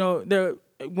there will be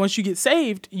once you get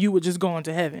saved, you would just go on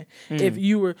to heaven. If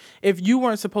you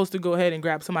weren't supposed to go ahead and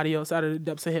grab somebody else out of the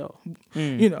depths of hell,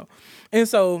 And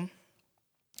so,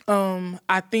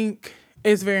 I think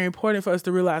it's very important for us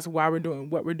to realize why we're doing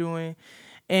what we're doing,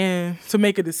 and to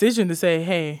make a decision to say,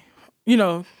 hey,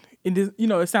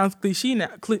 it sounds cliche now.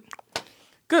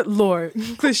 Good Lord,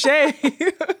 cliche.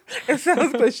 It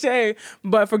sounds cliche,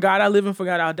 but for God I live and for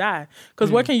God I'll die. Because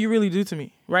what can you really do to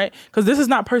me, right? Because this is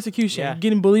not persecution. Yeah.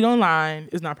 Getting bullied online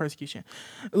is not persecution.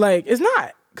 Like, it's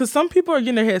not. Because some people are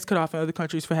getting their heads cut off in other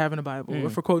countries for having a Bible or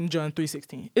for quoting John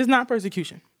 3:16. It's not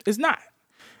persecution. It's not.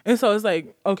 And so it's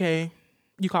like, okay,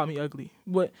 you call me ugly.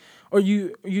 What? Or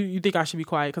you think I should be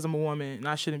quiet because I'm a woman and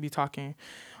I shouldn't be talking.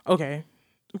 Okay.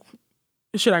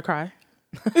 Should I cry?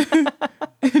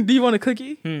 Do you want a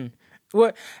cookie?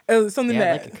 What? Something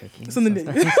Yeah, that I'd like a cookie. something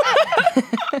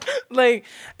that like,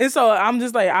 and so I'm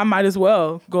just like, I might as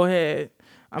well go ahead.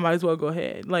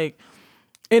 Like,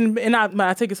 and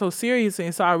I take it so seriously,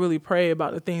 and so I really pray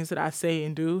about the things that I say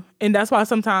and do, and that's why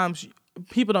sometimes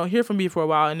people don't hear from me for a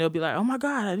while, and they'll be like, "Oh my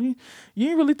God, you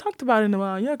ain't really talked about it in a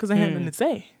while." Yeah, because I had nothing to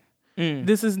say.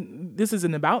 This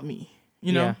isn't about me,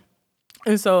 Yeah.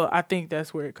 And so I think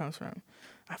that's where it comes from.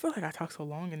 I feel like I talk so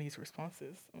long in these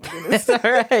responses. Oh my goodness. That's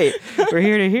all right. We're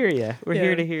here to hear you. We're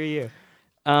here to hear you.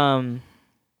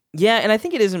 Yeah, and I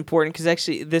think it is important because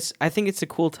actually, I think it's a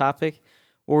cool topic.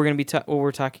 What we're gonna be what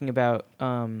we're talking about,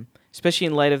 especially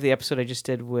in light of the episode I just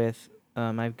did with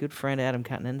my good friend Adam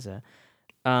Continenza,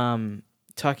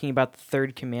 talking about the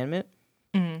third commandment.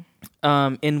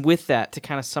 And with that, to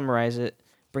kind of summarize it,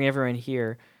 bring everyone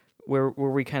here, where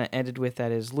we kind of ended with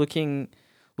that is looking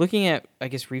at, I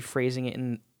guess, rephrasing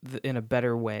it in a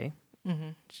better way.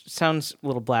 Sounds a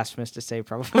little blasphemous to say,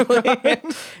 probably.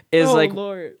 Is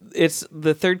Lord. It's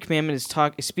the third commandment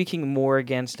is speaking more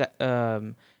against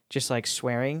just like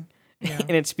swearing, and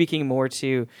it's speaking more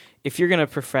to, if you're gonna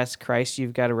profess Christ,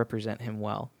 you've got to represent Him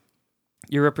well.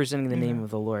 You're representing the name of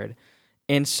the Lord,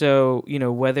 and so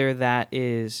whether that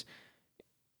is,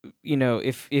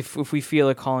 if we feel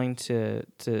a calling to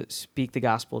speak the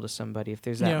gospel to somebody, if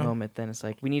there's that moment, then it's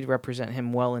like we need to represent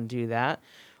Him well and do that.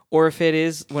 Or if it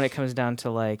is when it comes down to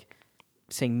like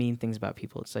saying mean things about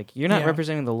people, it's like you're not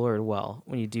representing the Lord well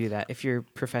when you do that if you're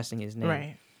professing His name.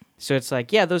 Right. So it's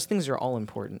like, yeah, those things are all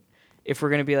important. If we're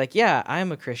going to be like, yeah,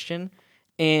 I'm a Christian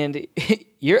and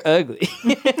you're ugly.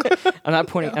 I'm not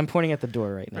pointing, I'm pointing at the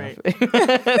door right now. Right.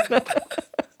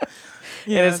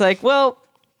 And it's like, well,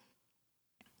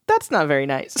 that's not very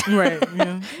nice. Right.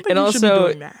 Yeah. And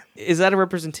also, is that a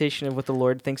representation of what the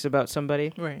Lord thinks about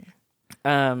somebody? Right.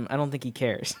 I don't think He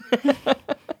cares.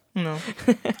 No.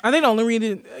 I think the only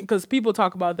reason, because people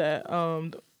talk about that,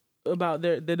 about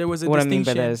that there was a what distinction. I mean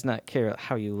by that is not care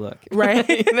how you look. Right.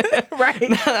 Right.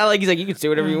 Not like he's like, you can say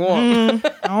whatever you want.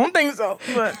 I don't think so.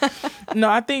 But no,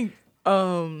 I think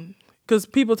because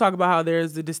people talk about how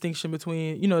there's the distinction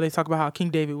between, they talk about how King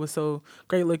David was so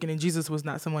great looking and Jesus was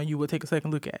not someone you would take a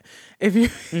second look at if you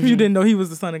didn't know He was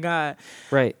the Son of God.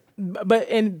 Right. But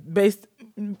based,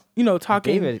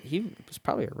 talking. David, he was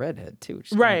probably a redhead too,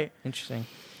 which is right. Interesting.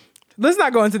 Let's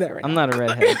not go into that right now. I'm not a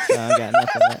redhead, so I got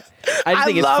nothing. I just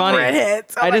think it's love funny.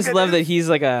 Redheads. Oh I just love goodness.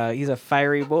 that he's a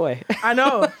fiery boy. I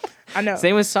know.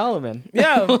 Same with Solomon.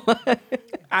 Yeah.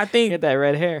 I think Get that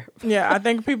red hair. Yeah, I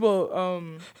think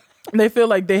people They feel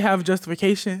like they have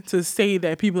justification to say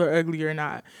that people are ugly or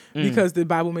not because the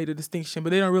Bible made a distinction,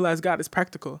 but they don't realize God is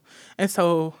practical. And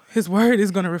so his word is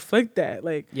going to reflect that.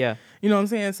 Like, Yeah. you know what I'm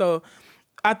saying? So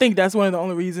I think that's one of the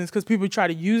only reasons, because people try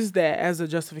to use that as a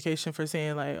justification for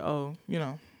saying like, oh, you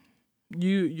know,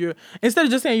 you're instead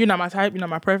of just saying you're not my type, you're not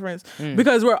my preference,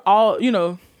 because we're all, you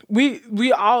know,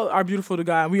 we all are beautiful to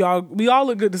God. We all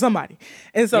look good to somebody.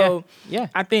 And so Yeah.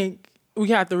 I think we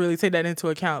have to really take that into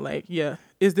account. Like, yeah,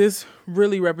 is this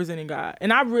really representing God?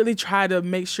 And I really try to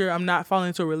make sure I'm not falling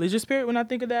into a religious spirit when I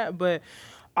think of that, but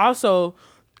also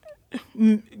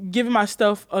giving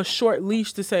myself a short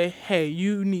leash to say, hey,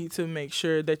 you need to make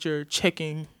sure that you're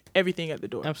checking everything at the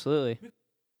door. Absolutely.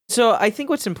 So I think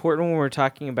what's important when we're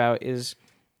talking about is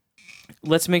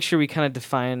let's make sure we kind of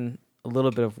define a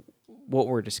little bit of what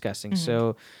we're discussing.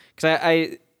 So,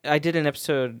 because I did an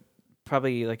episode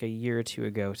probably like a year or two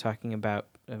ago talking about,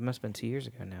 it must have been 2 years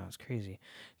ago now, it's crazy,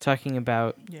 talking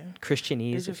about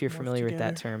Christianese, if you're familiar with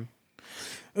that term.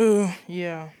 Oh,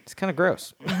 yeah. It's kind of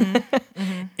gross.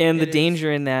 And the danger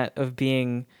in that of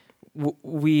being,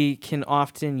 we can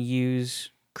often use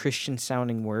Christian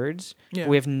sounding words. Yeah.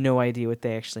 We have no idea what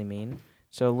they actually mean.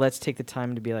 So let's take the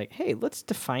time to be like, hey, let's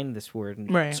define this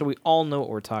word. Right. So we all know what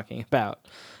we're talking about.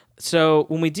 So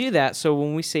when we do that, so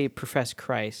when we say profess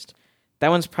Christ, that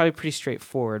one's probably pretty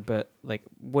straightforward, but like,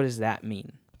 what does that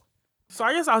mean? So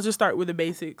I guess I'll just start with the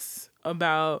basics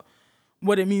about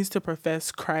what it means to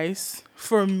profess Christ.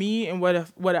 For me, and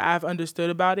what I've understood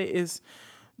about it is,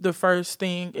 the first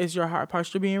thing is your heart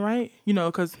posture being right. You know,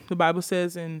 because the Bible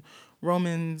says in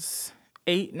Romans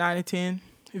 8, 9, and 10,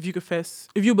 if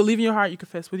you believe in your heart, you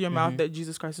confess with your mouth that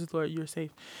Jesus Christ is Lord, you're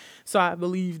safe. So I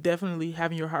believe definitely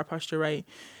having your heart posture right,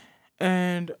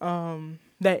 and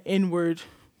that inward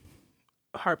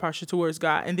heart posture towards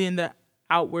God, and then the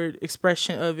outward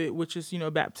expression of it, which is, you know,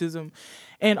 baptism,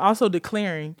 and also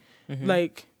declaring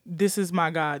like, this is my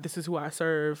God, this is who I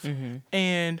serve,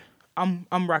 and I'm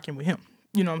rocking with him.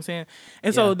 You know what I'm saying?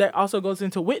 And so that also goes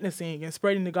into witnessing and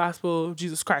spreading the gospel of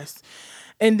Jesus Christ.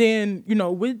 And then, you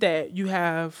know, with that, you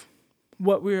have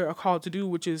what we're called to do,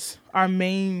 which is our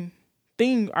main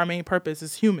thing, our main purpose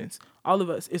as humans, all of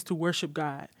us, is to worship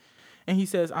God. And he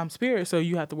says, I'm spirit, so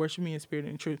you have to worship me in spirit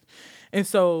and in truth. And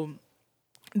so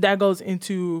that goes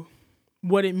into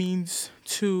what it means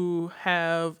to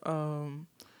have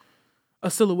a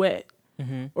silhouette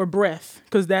or breath,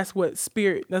 because that's what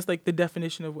spirit, that's like the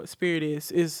definition of what spirit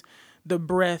is the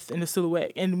breath and the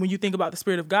silhouette. And when you think about the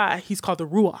Spirit of God, he's called the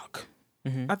Ruach.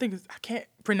 I think I can't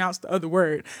pronounce the other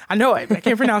word. I know it, but I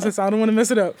can't pronounce it, so I don't want to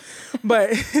mess it up. But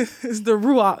it's the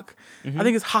Ruach. I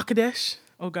think it's Hakadesh.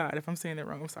 Oh God, if I'm saying it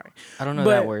wrong, I'm sorry. I don't know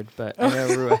that word, but I know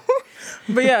Ruach.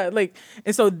 But yeah, like,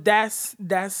 and so that's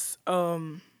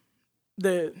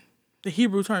the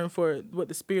Hebrew term for who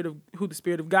the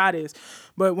Spirit of God is.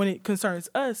 But when it concerns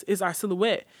us, is our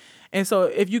silhouette. And so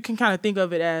if you can kind of think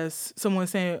of it as someone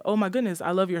saying, oh my goodness,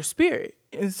 I love your spirit.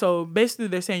 And so basically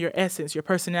they're saying your essence, your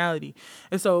personality.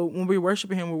 And so when we're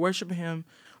worshiping him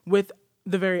with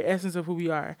the very essence of who we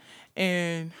are.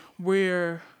 And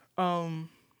we're,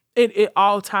 it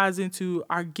all ties into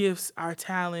our gifts, our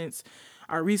talents,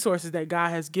 our resources that God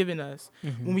has given us.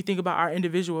 When we think about our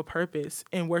individual purpose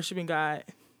in worshiping God,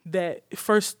 that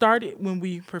first started when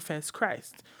we profess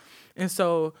Christ. And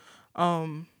so,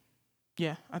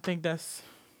 yeah, I think that's...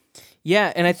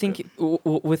 Yeah, and I think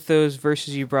with those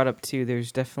verses you brought up too,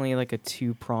 there's definitely like a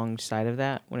two-pronged side of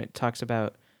that when it talks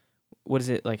about, what is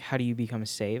it, like, how do you become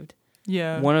saved?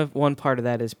 Yeah. One part of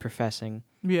that is professing.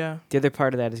 Yeah. The other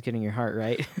part of that is getting your heart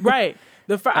right. Right.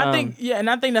 I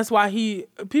think that's why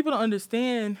people don't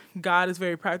understand God is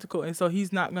very practical, and so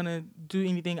he's not going to do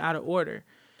anything out of order.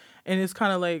 And it's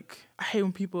kind of like, I hate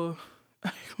when people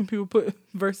put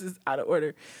verses out of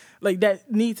order. Like,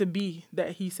 that need to be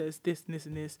that he says this and this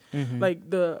and this. Like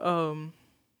the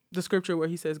scripture where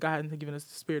he says God hasn't given us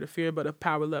the spirit of fear, but of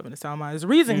power, love, and a sound mind. There's a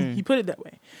reason he put it that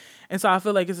way. And so I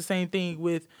feel like it's the same thing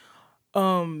with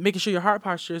making sure your heart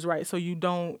posture is right, so you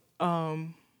don't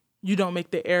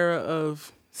make the error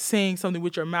of saying something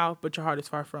with your mouth, but your heart is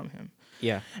far from him.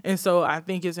 Yeah. And so I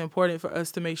think it's important for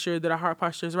us to make sure that our heart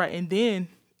posture is right. And then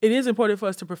it is important for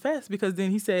us to profess, because then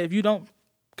he said, if you don't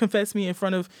confess me in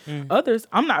front of others,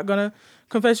 I'm not going to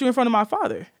confess you in front of my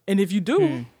Father. And if you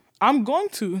do, I'm going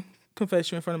to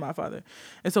confess you in front of my Father.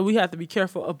 And so we have to be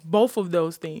careful of both of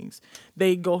those things.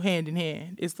 They go hand in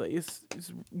hand. It's like it's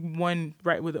one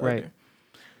right with the other.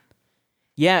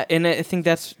 Yeah, and I think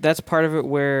that's part of it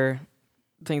where,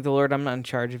 thank the Lord, I'm not in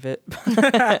charge of it.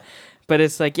 But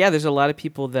it's like, yeah, there's a lot of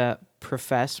people that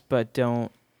profess but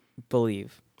don't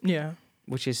believe. Yeah.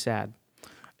 Which is sad.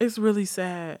 It's really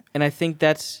sad. And I think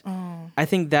that's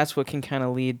what can kind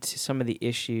of lead to some of the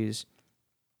issues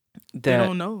that They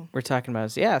don't know. we're talking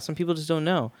about. Some people just don't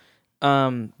know.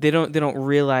 They don't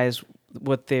realize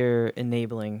what they're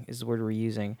enabling, is the word we're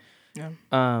using. Yeah.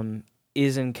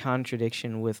 Is in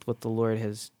contradiction with what the Lord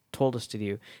has told us to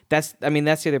do. That's the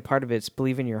other part of it. It's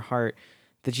believe in your heart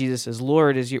that Jesus is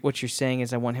Lord. What you're saying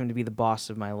is, I want him to be the boss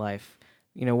of my life.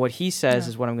 What he says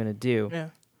is what I'm going to do. Yeah.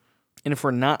 And if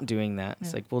we're not doing that,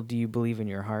 it's like, well, do you believe in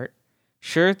your heart?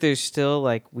 Sure, there's still,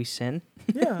 like, we sin.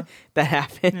 Yeah. That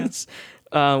happens.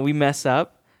 Yeah. We mess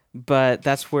up, but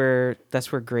that's where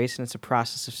grace, and it's a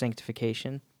process of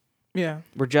sanctification. Yeah.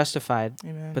 We're justified.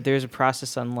 Amen. But there's a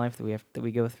process on life that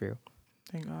we go through.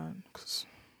 Thank God, because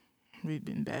we've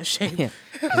been in bad shape. Yeah,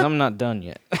 because I'm not done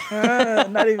yet.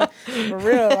 Not even for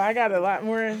real. I got a lot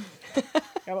more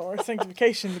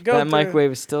sanctification to go that through.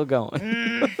 Microwave is still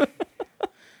going.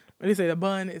 What do you say? The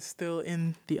bun is still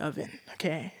in the oven.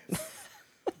 Okay.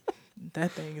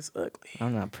 That thing is ugly.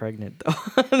 I'm not pregnant, though.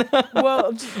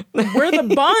 Well, we're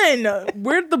the bun.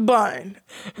 We're the bun.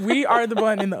 We are the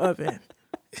bun in the oven.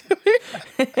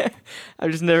 I've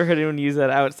just never heard anyone use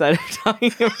that outside of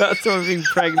talking about someone being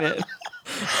pregnant.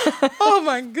 Oh,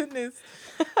 my goodness.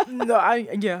 No,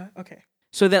 okay.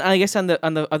 So then I guess on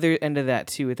the other end of that,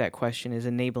 too, with that question is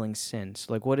enabling sin.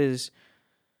 So, like, what does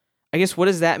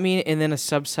that mean? And then a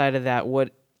subside of that,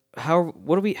 how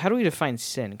do we define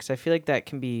sin? Because I feel like that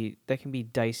can be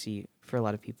dicey for a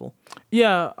lot of people.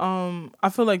 Yeah, I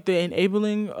feel like the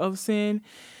enabling of sin,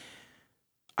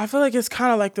 I feel like it's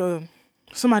kind of like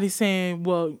somebody saying,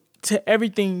 well, to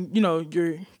everything,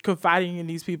 you're confiding in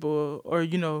these people, or,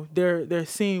 they're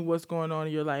seeing what's going on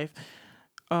in your life.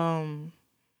 And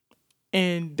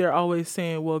they're always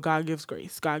saying, well, God gives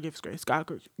grace. God gives grace.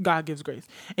 God gives grace.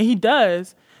 And he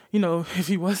does. If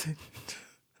he wasn't,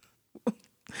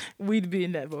 we'd be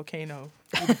in that volcano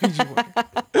with Fiji water.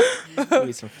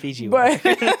 Maybe some Fiji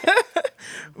water.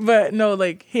 But no,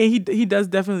 like he does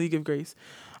definitely give grace.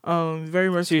 Very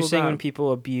merciful. So you're saying God. when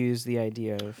people abuse the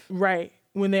idea of right,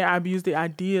 when they abuse the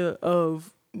idea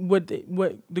of what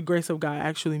the grace of God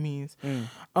actually means,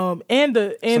 some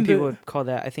people would call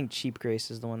that. I think cheap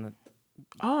grace is the one that.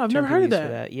 Oh, I've never heard of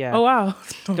that. Yeah. Oh wow.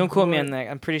 Don't quote me on that.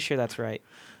 I'm pretty sure that's right.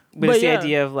 But it's the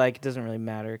idea of like it doesn't really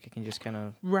matter. It can just kind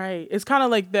of right. It's kind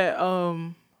of like that.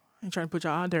 I'm trying to put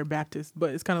y'all out there, Baptist,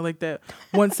 but it's kind of like that.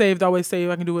 Once saved, always saved.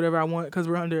 I can do whatever I want because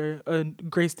we're under a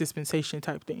grace dispensation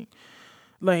type thing.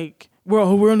 Like we're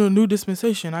under a new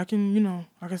dispensation. I can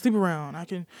sleep around. I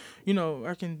can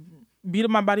beat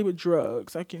up my body with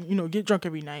drugs. I can get drunk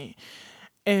every night.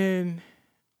 And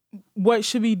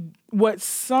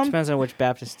depends on which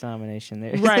Baptist denomination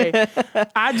there is. Right.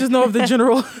 I just know of the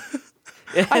general.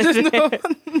 I just know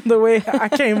the way I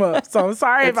came up. So I'm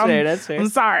sorry That's fair. I'm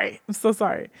sorry. I'm so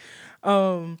sorry.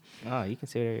 You can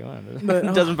say whatever you want. But,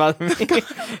 it doesn't bother me.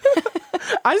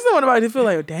 I just don't want anybody to feel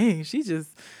like, dang, she's just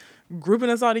grouping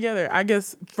us all together. I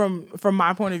guess from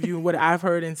my point of view, what I've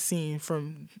heard and seen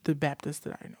from the Baptists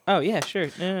that I know. Oh, yeah, sure.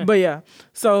 Yeah. But yeah.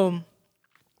 So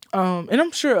and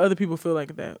I'm sure other people feel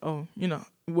like that. Oh,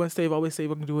 once saved, always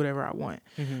saved. I can do whatever I want.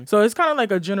 Mm-hmm. So it's kind of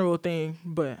like a general thing,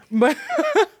 but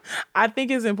I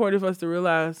think it's important for us to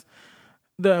realize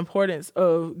the importance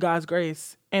of God's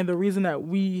grace, and the reason that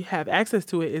we have access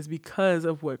to it is because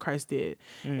of what Christ did.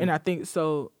 And I think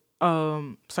so.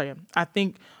 I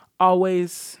think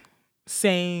always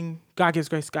saying God gives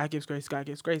grace, God gives grace, God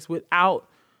gives grace without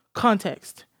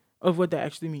context of what that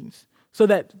actually means, so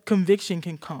that conviction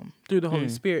can come through the Holy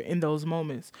Spirit in those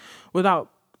moments without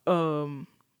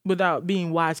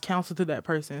being wise counsel to that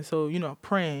person. So,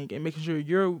 praying and making sure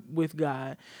you're with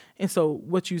God. And so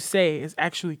what you say is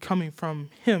actually coming from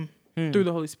him through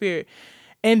the Holy Spirit.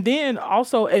 And then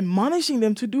also admonishing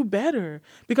them to do better.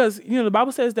 Because, the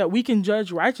Bible says that we can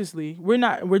judge righteously.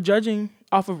 We're judging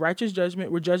off of righteous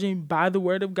judgment. We're judging by the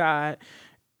word of God,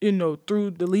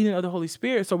 through the leading of the Holy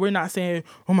Spirit. So we're not saying,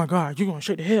 oh my God, you're going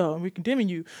straight to hell and we're condemning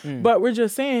you. But we're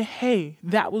just saying, hey,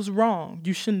 that was wrong.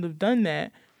 You shouldn't have done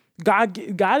that. God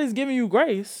is giving you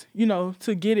grace,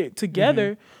 to get it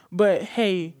together. But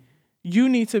hey, you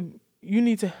need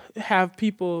to have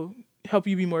people help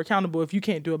you be more accountable if you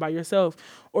can't do it by yourself,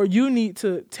 or you need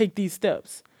to take these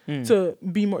steps to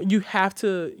be more. You have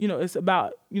to, it's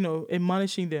about,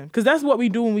 admonishing them, because that's what we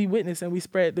do when we witness and we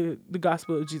spread the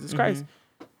gospel of Jesus Christ.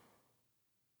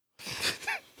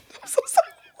 I'm so sorry.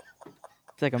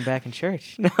 It's like I'm back in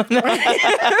church. No,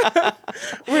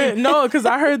 because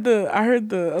I heard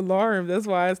the alarm. That's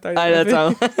why I started. That's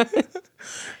all.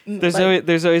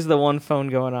 There's always the one phone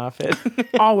going off.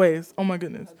 Always. Oh my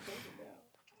goodness.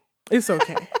 It's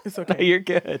okay. It's okay. No, you're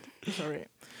good. It's all right.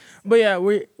 But yeah,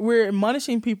 we're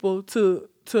admonishing people to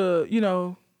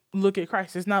look at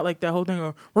Christ. It's not like that whole thing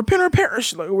of repent or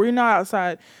perish. Like, we're not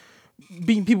outside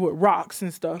beating people with rocks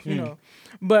and stuff,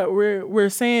 But we're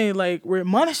saying, like, we're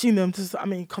admonishing them to. I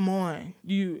mean, come on,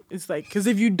 It's like, because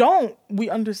if you don't, we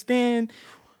understand.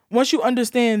 Once you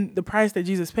understand the price that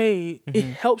Jesus paid, it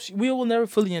helps you. We will never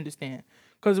fully understand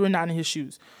because we're not in his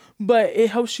shoes, but it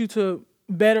helps you to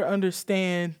better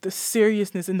understand the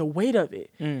seriousness and the weight of it,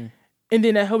 and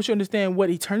then that helps you understand what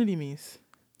eternity means.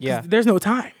 Yeah, there's no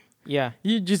time. Yeah,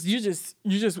 you're just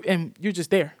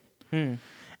there.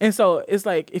 And so it's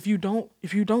like, if you don't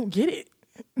get it,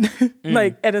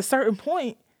 like, at a certain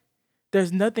point,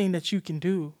 there's nothing that you can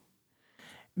do.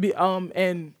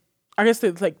 And I guess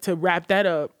to wrap that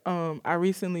up,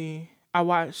 I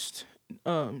watched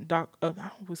I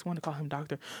always want to call him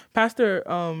Doctor Pastor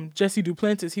Jesse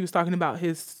Duplantis. He was talking about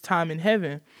his time in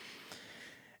heaven,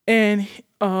 and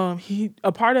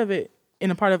a part of it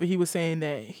he was saying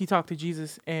that he talked to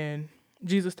Jesus, and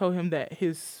Jesus told him that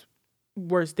his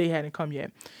worst day hadn't come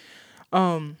yet.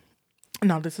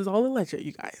 Now this is all alleged,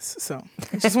 you guys. So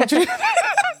I just want you to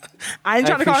I ain't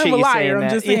trying to call him a liar. I'm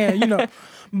just saying,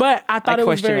 But I thought it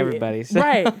was very everybody, so.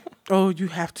 Right. Oh, you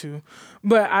have to.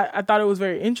 But I thought it was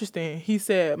very interesting. He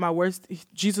said,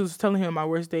 Jesus was telling him, my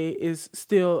worst day is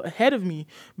still ahead of me,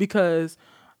 because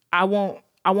I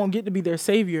won't get to be their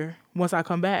savior once I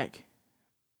come back.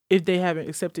 If they haven't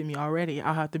accepted me already,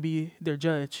 I'll have to be their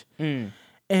judge.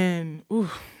 And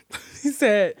he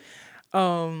said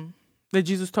that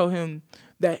Jesus told him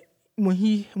that when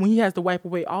he has to wipe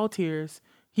away all tears,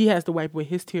 he has to wipe away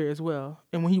his tear as well.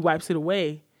 And when he wipes it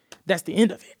away, that's the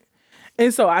end of it.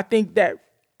 And so I think that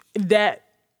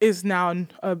is now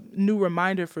a new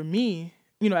reminder for me,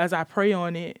 as I pray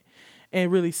on it and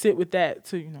really sit with that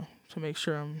to make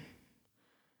sure I'm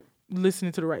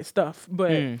listening to the right stuff.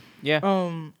 But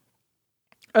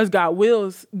as God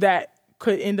wills, that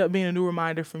could end up being a new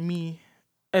reminder for me,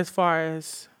 as far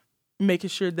as making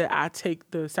sure that I take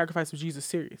the sacrifice of Jesus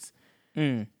serious.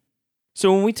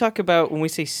 So when we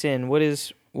say sin, what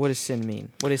does sin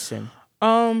mean? What is sin?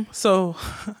 So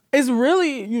it's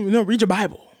really, read your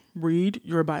Bible. Read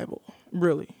your Bible,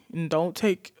 really. And don't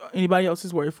take anybody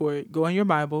else's word for it. Go in your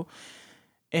Bible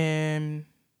and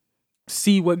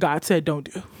see what God said don't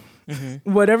do.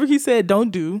 Whatever he said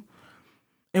don't do,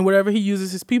 and whatever he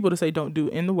uses his people to say don't do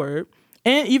in the word.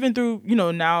 And even through,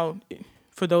 now,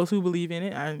 for those who believe in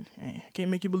it, I can't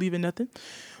make you believe in nothing.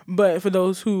 But for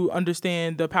those who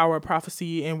understand the power of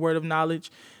prophecy and word of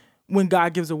knowledge, when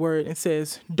God gives a word and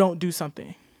says, don't do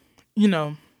something,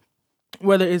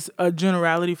 whether it's a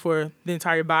generality for the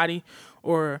entire body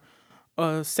or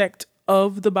a sect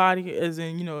of the body, as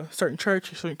in, a certain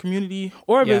church, a certain community,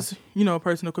 or if it's,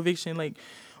 personal conviction, like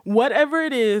whatever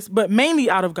it is, but mainly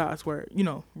out of God's word,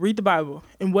 read the Bible,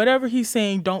 and whatever he's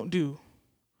saying, don't do.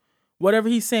 Whatever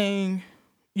he's saying,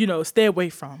 stay away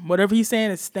from. Whatever he's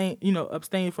saying is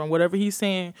abstain from. Whatever he's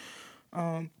saying,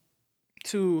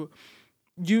 to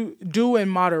you do in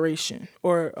moderation,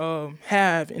 or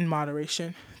have in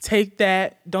moderation. Take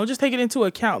that. Don't just take it into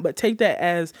account, but take that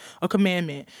as a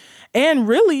commandment. And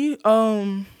really,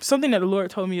 something that the Lord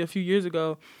told me a few years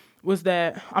ago was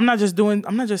that I'm not just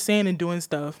saying and doing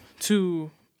stuff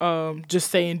to just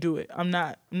say and do it. I'm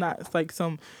not like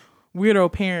some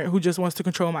weirdo parent who just wants to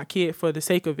control my kid for the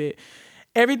sake of it.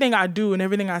 Everything I do and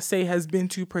everything I say has been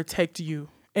to protect you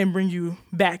and bring you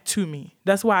back to me.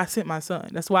 That's why I sent my son.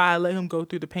 That's why I let him go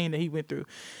through the pain that he went through.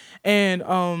 And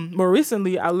more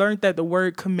recently, I learned that the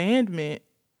word commandment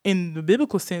in the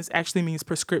biblical sense actually means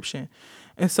prescription.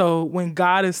 And so when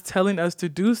God is telling us to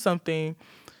do something,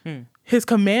 his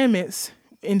commandments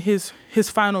in his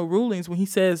final rulings, when he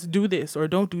says do this or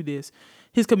don't do this,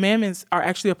 his commandments are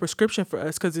actually a prescription for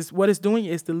us, because what it's doing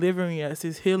is delivering us,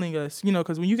 is healing us.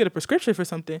 Because when you get a prescription for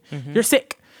something, you're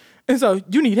sick. And so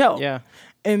you need help. Yeah.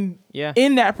 And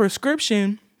in that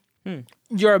prescription,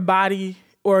 your body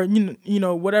or,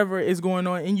 whatever is going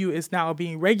on in you is now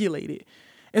being regulated.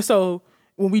 And so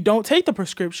when we don't take the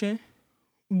prescription,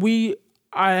 we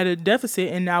are at a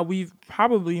deficit, and now we've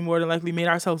probably more than likely made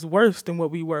ourselves worse than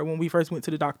what we were when we first went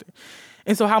to the doctor.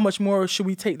 And so how much more should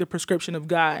we take the prescription of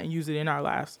God and use it in our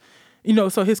lives?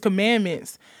 So his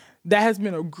commandments, that has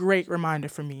been a great reminder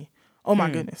for me. Oh my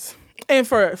goodness. And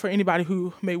for anybody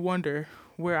who may wonder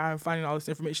where I'm finding all this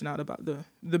information out about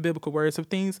the biblical words of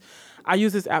things, I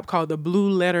use this app called the Blue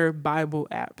Letter Bible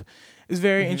app. It's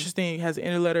very interesting. It has an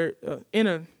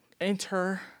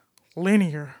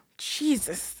interlinear.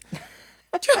 Jesus.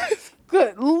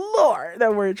 Good Lord,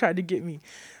 that word tried to get me.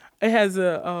 It has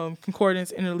a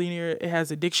concordance, interlinear. It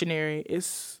has a dictionary.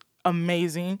 It's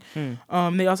amazing.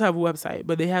 They also have a website,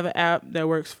 but they have an app that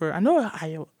works for, I know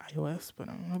iOS, but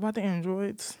I don't know about the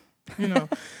Androids,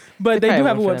 but they do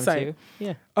have a website.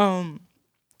 Yeah.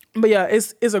 But yeah,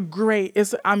 it's a great,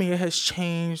 it has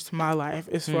changed my life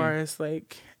as far as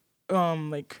like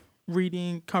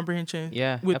reading comprehension with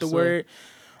absolutely. the word.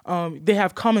 They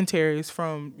have commentaries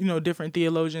from, different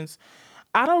theologians.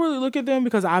 I don't really look at them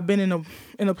because I've been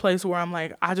in a place where I'm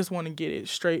like, I just want to get it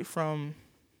straight from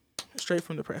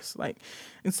the press. Like,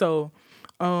 and so,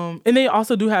 and they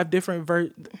also do have different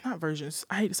not versions.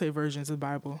 I hate to say versions of the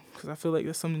Bible because I feel like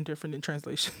there's something different in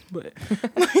translation, but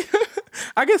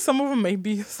I guess some of them may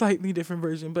be a slightly different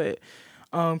version, but,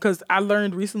 cause I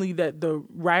learned recently that the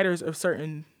writers of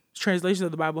certain translations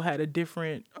of the Bible had a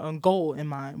different goal in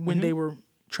mind when they were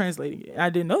translating it. I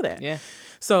didn't know that. Yeah.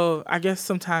 So I guess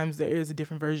sometimes there is a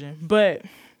different version, but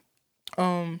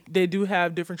they do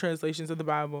have different translations of the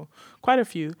Bible, quite a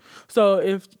few. So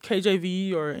if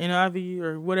KJV or NIV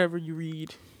or whatever you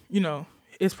read,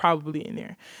 it's probably in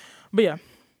there. But yeah,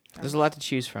 there's a lot to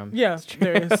choose from. Yeah,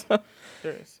 there is.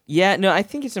 There is. Yeah, no, I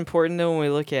think it's important though when we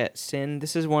look at sin.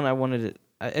 This is one I wanted to.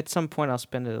 At some point, I'll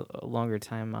spend a longer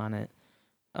time on it.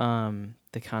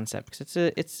 The concept, because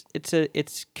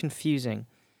it's confusing.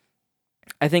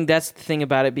 I think that's the thing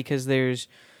about it, because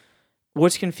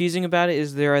what's confusing about it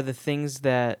is there are the things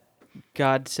that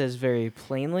God says very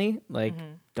plainly, like,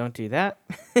 don't do that.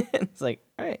 It's like,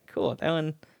 all right, cool. That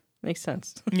one makes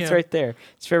sense. Yeah. It's right there.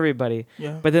 It's for everybody.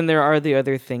 Yeah. But then there are the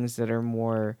other things that are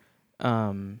more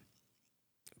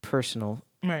personal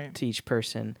to each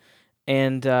person.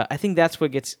 And I think that's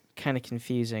what gets kind of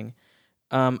confusing.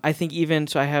 I think even,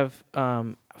 so I have,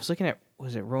 I was looking at,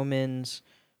 was it Romans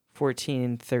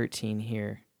 14:13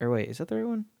 here? Or wait, is that the right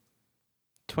one?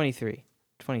 23.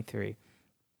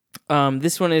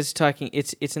 This one is talking,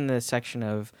 it's in the section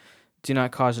of do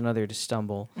not cause another to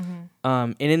stumble.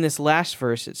 And in this last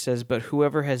verse it says, but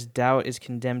whoever has doubt is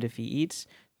condemned if he eats,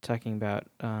 talking about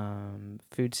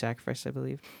food sacrifice, I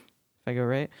believe, if I go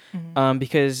right.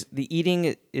 Because the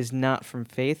eating is not from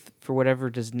faith, for whatever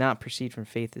does not proceed from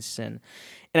faith is sin.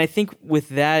 And I think with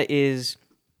that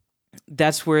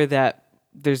that's where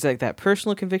there's like that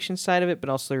personal conviction side of it, but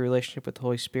also the relationship with the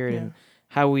Holy Spirit and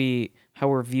how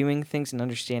we're viewing things and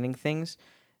understanding things.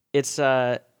 It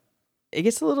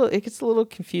gets a little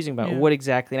confusing about what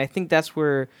exactly. And I think that's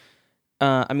where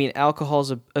alcohol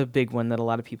is a big one that a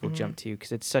lot of people jump to,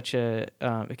 because it's it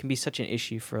can be such an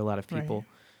issue for a lot of people.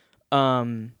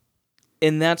 Right.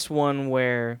 And that's one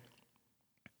where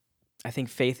I think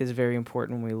faith is very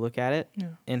important when we look at it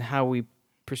and how we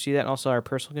pursue that, and also our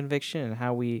personal conviction and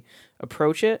how we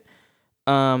approach it.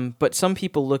 But some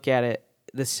people look at it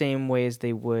the same way as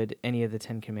they would any of the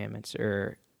 10 Commandments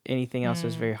or anything else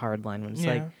that's very hard line. When it's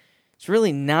like, it's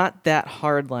really not that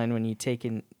hard line when you take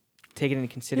it into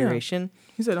consideration.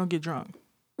 He said, don't get drunk.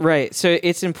 Right. So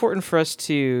it's important for us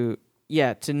to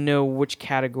know which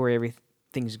category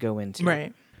everything's go into.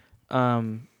 Right.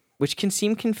 Which can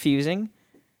seem confusing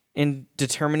in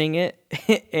determining it.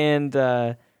 And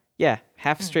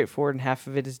half is straightforward and half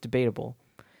of it is debatable.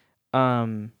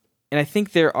 And I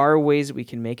think there are ways that we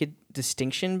can make a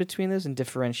distinction between those and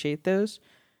differentiate those.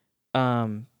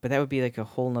 But that would be like a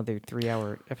whole nother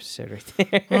 3-hour episode right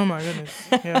there. Oh my goodness.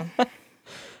 Yeah.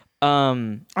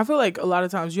 I feel like a lot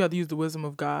of times you have to use the wisdom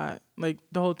of God. Like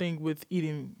the whole thing with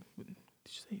eating. Did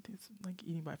you say it's like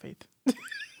eating by faith?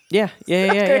 Yeah.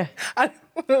 I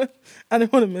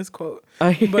didn't want to misquote.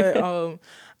 But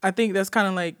I think that's kind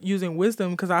of like using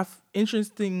wisdom, because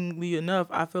interestingly enough,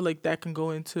 I feel like that can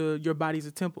go into your body's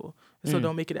a temple. So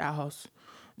don't make it an outhouse.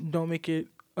 Don't make it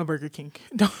a Burger King.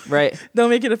 Don't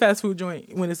make it a fast food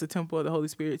joint when it's a temple of the Holy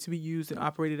Spirit to be used and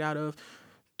operated out of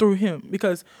through Him.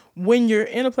 Because when you're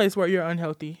in a place where you're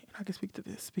unhealthy, and I can speak to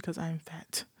this because I am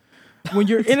fat. When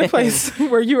you're in a place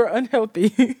where you are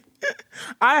unhealthy,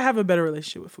 I have a better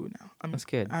relationship with food now. That's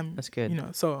good. That's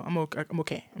good. So I'm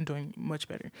okay. I'm doing much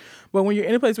better. But when you're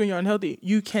in a place when you're unhealthy,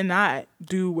 you cannot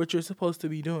do what you're supposed to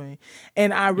be doing.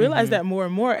 And I realize that more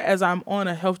and more as I'm on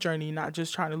a health journey, not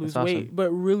just trying to lose weight, but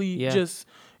really just,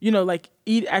 like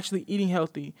actually eating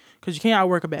healthy, because you can't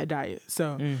outwork a bad diet.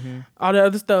 So all the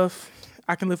other stuff,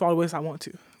 I can lift all the weights I want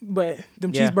to, but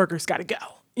them cheeseburgers got to go.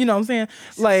 You know what I'm saying?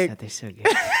 Like, they're so good.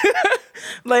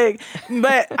 But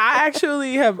I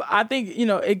actually I think,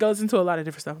 it goes into a lot of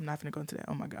different stuff. I'm not going to go into that.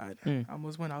 Oh my God. I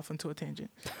almost went off into a tangent.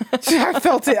 I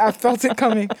felt it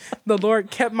coming. The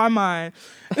Lord kept my mind.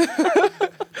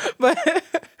 But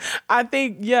I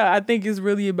think it's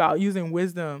really about using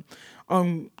wisdom.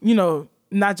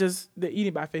 Not just the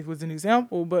eating by faith was an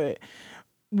example, but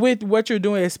with what you're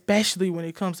doing, especially when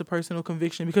it comes to personal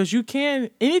conviction, because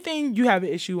anything you have an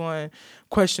issue on,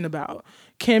 question about,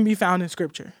 can be found in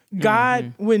scripture.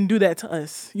 God wouldn't do that to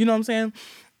us. You know what I'm saying?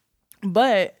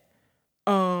 But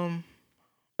a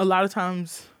lot of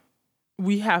times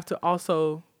we have to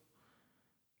also,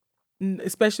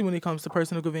 especially when it comes to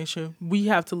personal conviction, we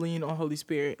have to lean on Holy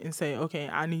Spirit and say, okay,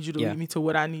 I need you to lead me to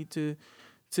what I need to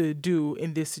do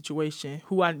in this situation,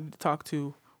 who I need to talk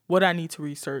to, what I need to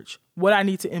research, what I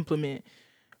need to implement,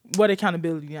 what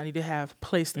accountability I need to have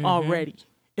placed already.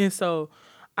 And so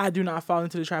I do not fall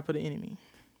into the trap of the enemy.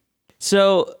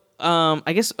 So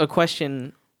I guess a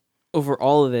question over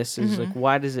all of this is like,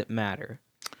 why does it matter?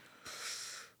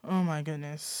 Oh my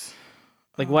goodness.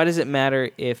 Like, why does it matter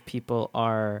if people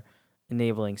are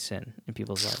enabling sin in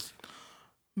people's lives?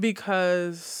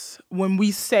 Because when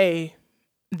we say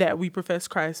that we profess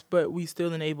Christ, but we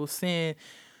still enable sin,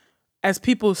 as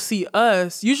people see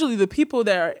us, usually the people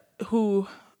who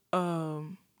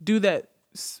do that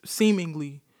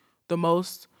seemingly the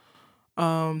most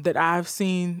that I've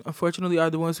seen, unfortunately, are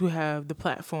the ones who have the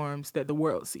platforms that the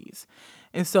world sees.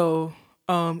 And so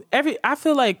I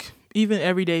feel like even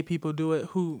everyday people do it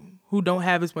who don't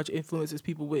have as much influence as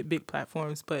people with big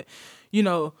platforms, but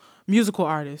musical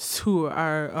artists who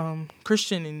are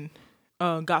Christian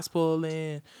and gospel,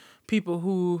 and people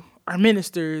who are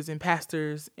ministers and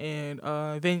pastors and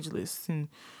evangelists and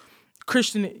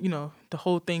Christian, the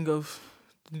whole thing of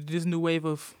this new wave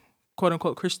of quote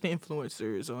unquote Christian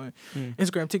influencers on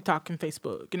Instagram, TikTok, and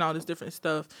Facebook and all this different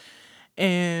stuff.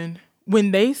 And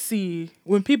when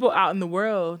people out in the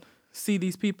world see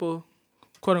these people,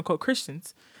 quote unquote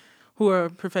Christians, who are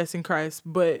professing Christ,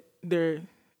 but they're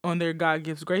on their God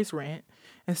gives grace rant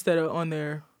instead of on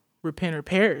their repent or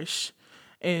perish,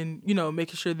 and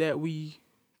making sure that we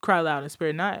cry loud and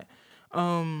spare not.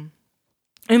 And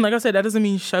like I said, that doesn't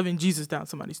mean shoving Jesus down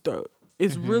somebody's throat.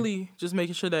 It's really just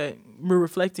making sure that we're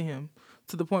reflecting him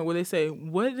to the point where they say,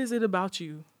 what is it about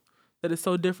you that is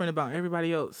so different about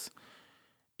everybody else,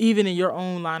 even in your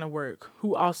own line of work,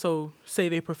 who also say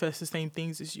they profess the same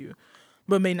things as you,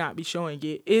 but may not be showing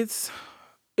it? It's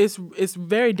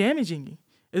very damaging.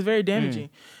 It's very damaging.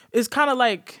 It's kind of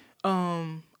like,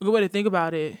 a good way to think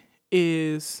about it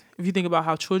is if you think about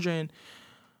how children,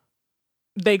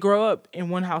 they grow up in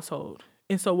one household.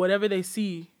 And so whatever they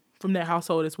see from that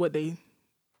household is what they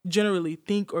generally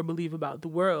think or believe about the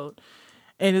world.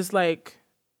 And it's like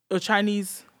a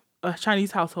Chinese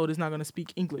household is not going to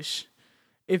speak English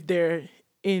if they're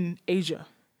in Asia.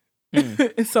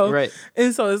 And so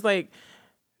it's like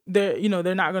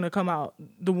they're not going to come out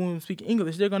the womb speaking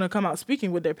English. They're going to come out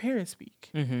speaking what their parents speak.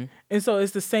 And so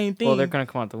it's the same thing. Well, they're going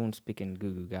to come out the womb speaking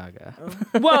goo goo gaga.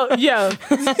 Well, yeah.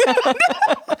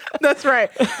 That's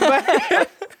right.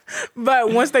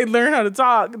 But once they learn how to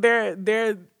talk,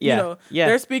 they're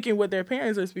speaking what their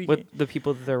parents are speaking. With the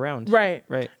people that they're around. Right.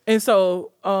 Right. And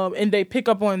so and they pick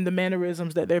up on the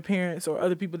mannerisms that their parents or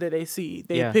other people that they see.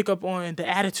 They pick up on the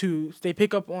attitudes. They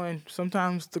pick up on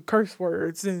sometimes the curse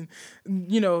words and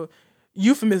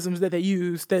euphemisms that they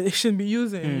use that they shouldn't be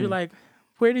using. You're like,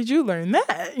 where did you learn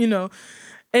that?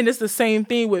 And it's the same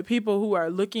thing with people who are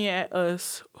looking at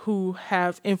us who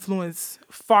have influence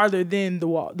farther than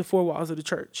the four walls of the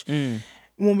church.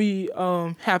 When we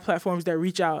have platforms that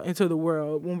reach out into the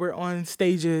world, when we're on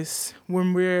stages,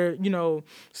 when we're,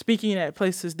 speaking at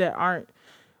places that aren't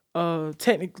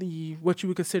technically what you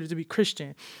would consider to be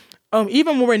Christian.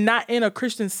 Even when we're not in a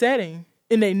Christian setting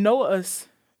and they know us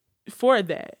for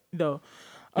that, though,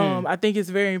 I think it's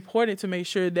very important to make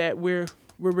sure that we're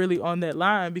really on that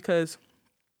line because...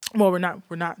 Well, we're not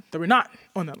on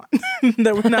that line.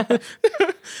 that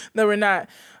we're not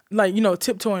like,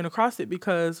 tiptoeing across it,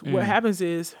 because what happens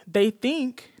is they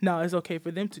think now it's okay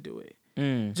for them to do it.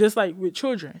 Just like with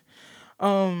children.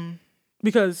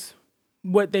 Because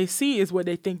what they see is what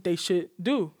they think they should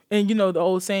do. And, the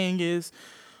old saying is,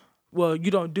 well,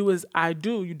 you don't do as I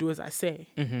do, you do as I say.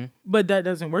 But that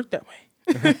doesn't work that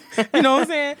way. You know what I'm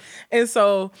saying? And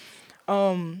so,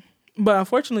 but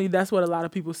unfortunately, that's what a lot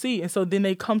of people see. And so then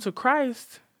they come to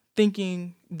Christ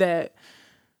thinking that,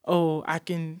 I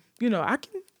can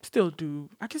still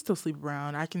sleep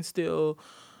around. I can still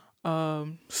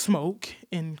smoke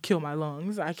and kill my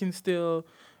lungs. I can still,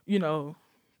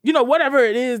 whatever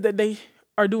it is that they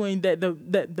are doing that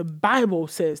the Bible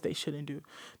says they shouldn't do,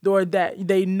 or that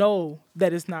they know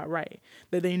that it's not right,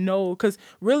 that they know, because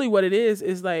really what it is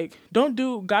like,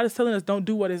 God is telling us, don't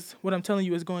do what I'm telling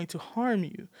you is going to harm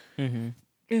you.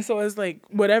 And so it's like,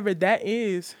 whatever that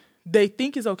is, they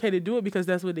think it's okay to do it because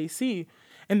that's what they see.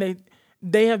 And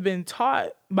they have been taught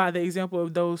by the example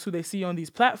of those who they see on these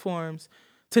platforms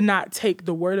to not take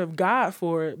the word of God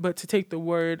for it, but to take the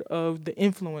word of the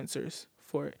influencers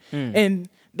for it. And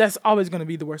that's always going to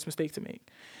be the worst mistake to make.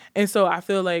 And so I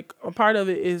feel like a part of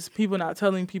it is people not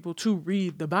telling people to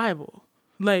read the Bible.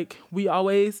 Like we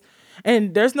always,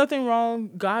 and there's nothing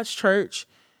wrong. God's church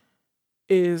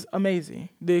is amazing.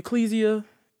 The ecclesia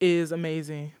is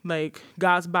amazing. Like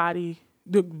God's body,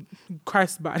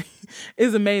 Christ's body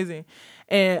is amazing.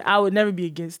 And I would never be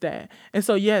against that. And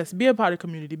so, yes, be a part of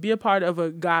community. Be a part of a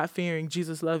God-fearing,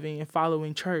 Jesus-loving, and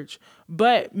following church.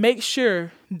 But make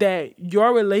sure that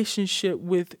your relationship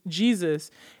with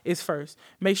Jesus is first.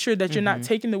 Make sure that you're not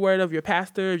taking the word of your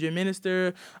pastor, of your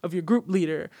minister, of your group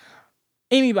leader,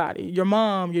 anybody, your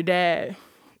mom, your dad,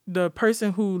 the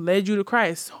person who led you to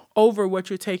Christ over what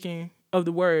you're taking of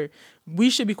the word. We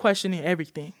should be questioning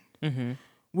everything.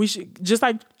 We should, just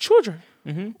like children,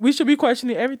 we should be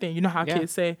questioning everything. You know how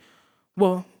kids say,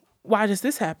 well, why does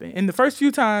this happen? And the first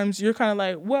few times you're kind of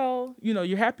like, well, you know,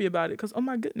 you're happy about it because, oh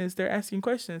my goodness, they're asking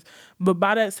questions. But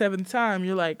by that seventh time,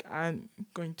 you're like, I'm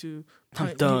going to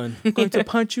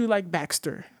punch you like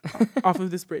Baxter off of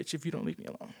this bridge if you don't leave me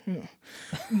alone. You know?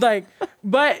 Like,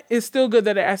 but it's still good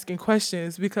that they're asking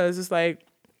questions because it's like,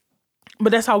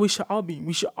 but that's how we should all be.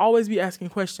 We should always be asking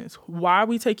questions. Why are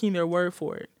we taking their word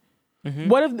for it?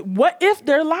 What if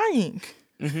they're lying?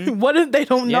 What if they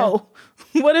don't know?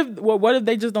 What if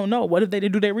they just don't know? What if they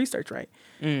didn't do their research right?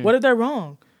 What if they're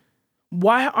wrong?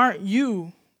 Why aren't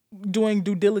you doing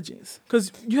due diligence?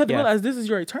 Because you have to realize this is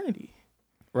your eternity.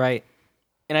 Right.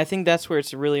 And I think that's where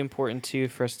it's really important too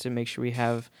for us to make sure we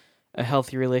have a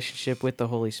healthy relationship with the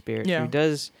Holy Spirit, who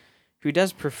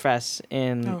does profess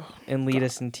and lead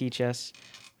us and teach us,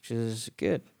 which is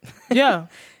good. Yeah.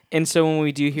 And so when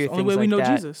we do hear things like that, the only way we know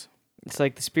Jesus. It's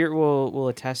like the Spirit will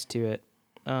attest to it,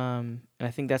 and I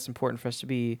think that's important for us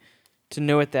to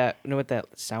know what that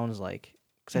sounds like,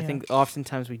 because I think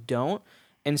oftentimes we don't,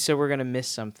 and so we're gonna miss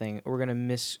something, or we're gonna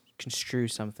misconstrue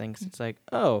something. So it's like,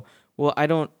 oh, well, I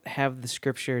don't have the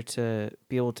Scripture to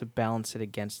be able to balance it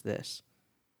against this.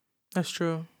 That's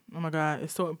true. Oh my God,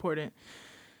 it's so important.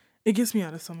 It gets me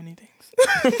out of so many things.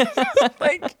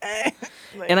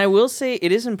 And I will say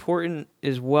it is important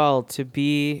as well to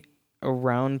be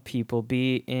around people,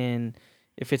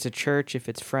 if it's a church, if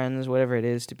it's friends, whatever it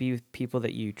is, to be with people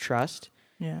that you trust.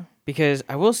 Yeah. Because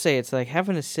I will say it's like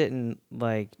having to sit and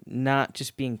like not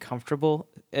just being comfortable.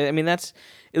 I mean, that's,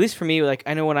 at least for me, like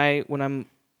I know when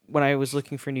I was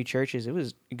looking for new churches, it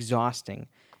was exhausting.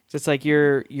 So it's like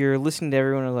you're listening to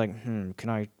everyone and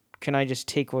like, can I just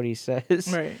take what he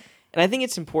says? Right. And I think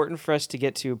it's important for us to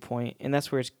get to a point, and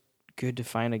that's where it's good to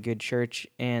find a good church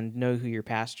and know who your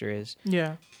pastor is.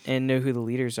 Yeah. And know who the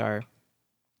leaders are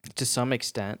to some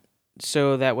extent.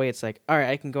 So that way it's like, all right,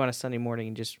 I can go on a Sunday morning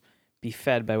and just be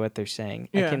fed by what they're saying.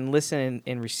 Yeah. I can listen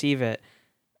and receive it,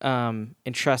 and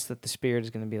trust that the Spirit is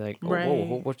going to be like, oh, right.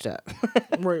 whoa, what's that?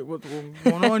 Right, what's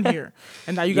going on here?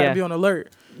 And now you got to be on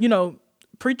alert. You know,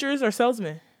 preachers are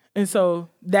salesmen. And so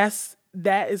that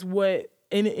is what,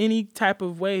 in any type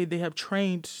of way, they have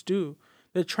trained to do.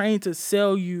 They're trained to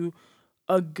sell you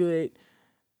a good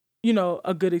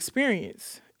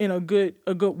experience and a good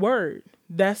word.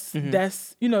 That's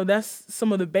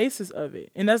some of the basis of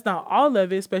it. And that's not all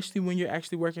of it, especially when you're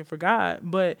actually working for God,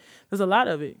 but there's a lot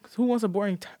of it. Who wants a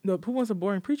boring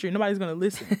preacher? Nobody's going to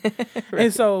listen. Right.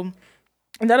 And so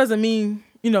that doesn't mean,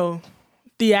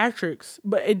 theatrics,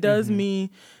 but it does mean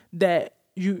that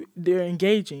they're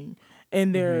engaging,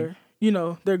 and they're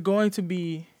they're going to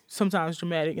be sometimes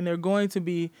dramatic, and they're going to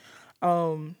be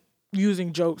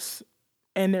using jokes,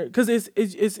 and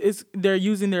they're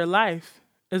using their life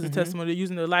as a testimony. They're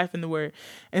using their life in the word.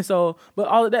 And so, but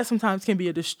all of that sometimes can be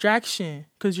a distraction,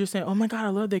 because you're saying, oh my God, I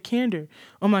love their candor.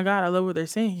 Oh my God, I love what they're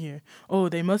saying here. Oh,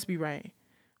 they must be right.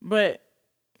 But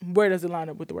where does it line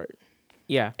up with the word?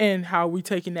 Yeah. And how are we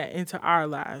taking that into our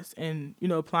lives and,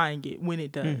 applying it when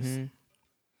it does?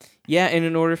 Yeah, and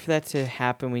in order for that to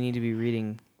happen, we need to be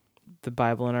reading the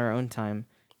Bible in our own time,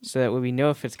 so that way we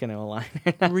know if it's going to align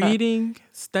or not. Reading,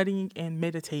 studying, and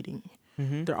meditating.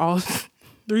 They're all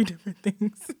 3 different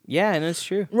things. Yeah, and it's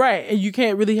true. Right, and you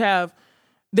can't really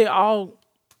they all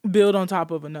build on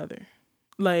top of another.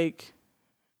 Like,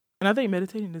 and I think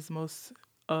meditating is the most,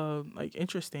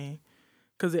 interesting,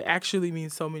 because it actually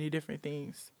means so many different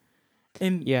things.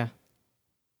 And yeah.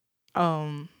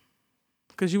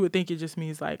 Because you would think it just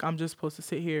means like I'm just supposed to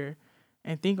sit here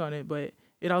and think on it, but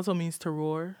it also means to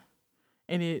roar,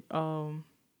 and it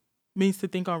means to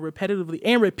think on repetitively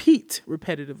and repeat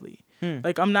repetitively.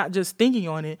 Like I'm not just thinking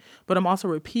on it, but I'm also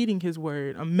repeating His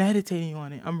word. I'm meditating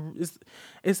on it.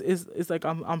 It's like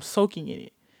I'm soaking in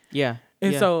it. Yeah.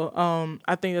 And so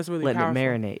I think that's really letting powerful.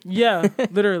 it marinate. Yeah,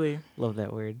 literally. Love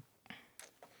that word.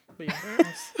 But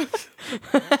yeah,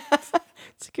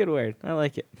 It's a good word. I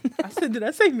like it. did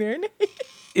I say marinate?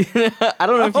 I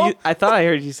don't know if you. I thought I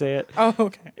heard you say it. Oh,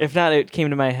 okay. If not, it came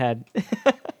to my head.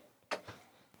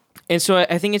 And so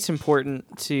I think it's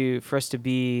important for us to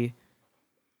be.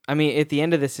 I mean, at the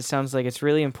end of this, it sounds like it's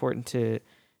really important to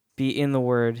be in the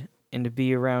Word and to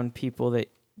be around people that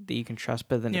you can trust.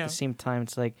 But then at the same time,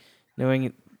 it's like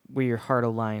knowing where your heart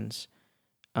aligns,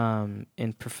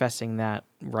 and professing that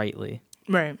rightly.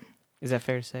 Right. Is that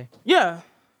fair to say? Yeah.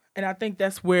 And I think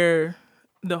that's where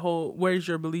where's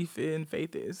your belief in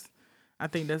faith is. I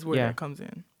think that's where that comes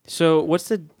in. So what's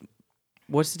the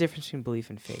difference between belief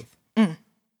and faith?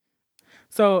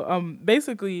 So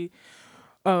basically,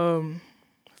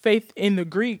 faith in the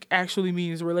Greek actually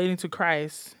means relating to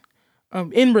Christ.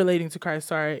 In relating to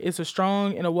Christ, it's a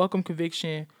strong and a welcome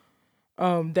conviction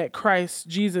that Christ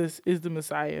Jesus is the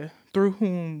Messiah, through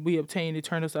whom we obtain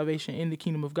eternal salvation in the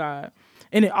kingdom of God.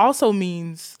 And it also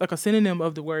means, like, a synonym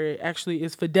of the word actually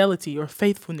is fidelity or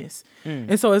faithfulness.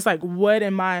 And so it's like,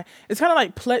 it's kind of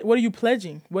like, what are you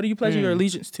pledging? What are you pledging your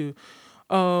allegiance to?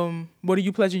 What are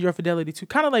you pledging your fidelity to?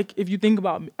 Kind of like if you think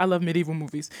about, I love medieval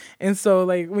movies. And so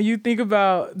like when you think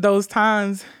about those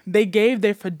times, they gave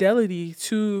their fidelity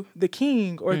to the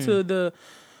king or to the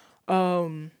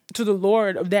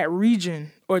Lord of that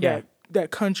region or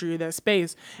that country or that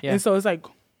space. Yeah. And so it's like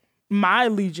my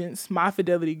allegiance, my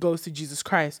fidelity goes to Jesus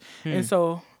Christ. And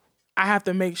so I have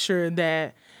to make sure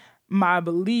that my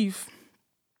belief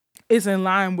is in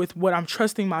line with what I'm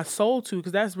trusting my soul to,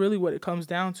 because that's really what it comes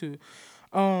down to.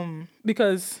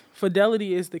 Because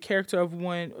fidelity is the character of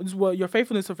one. Well, your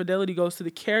faithfulness or fidelity goes to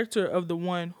the character of the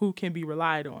one who can be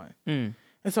relied on. And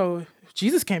so if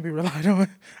Jesus can't be relied on,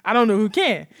 I don't know who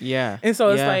can. Yeah. And so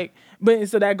it's like,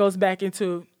 so that goes back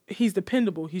into he's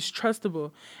dependable, he's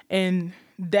trustable, and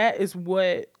that is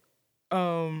what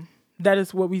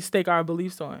we stake our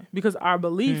beliefs on, because our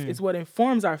belief is what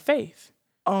informs our faith.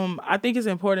 I think it's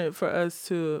important for us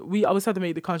we always have to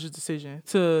make the conscious decision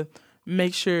to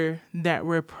make sure that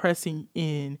we're pressing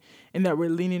in and that we're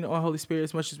leaning on Holy Spirit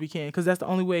as much as we can, because that's the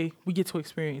only way we get to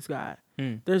experience God.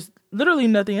 There's literally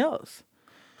nothing else.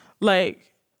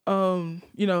 Like,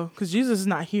 because Jesus is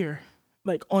not here,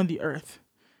 like, on the earth,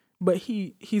 but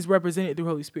he's represented through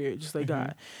Holy Spirit, just like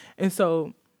God. And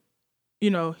so,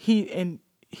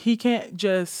 he can't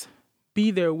just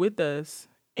be there with us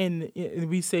and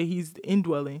we say he's the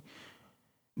indwelling,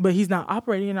 but he's not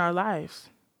operating in our lives,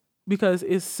 because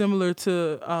it's similar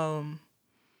to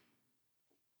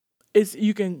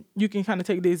you can kind of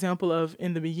take the example of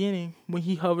in the beginning when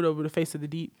he hovered over the face of the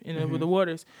deep and over the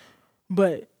waters,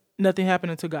 but nothing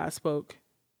happened until God spoke.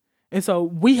 And so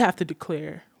we have to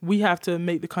declare, we have to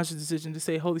make the conscious decision to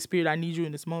say, Holy Spirit, I need you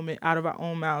in this moment, out of our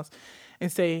own mouths,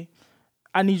 and say,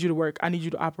 I need you to work. I need you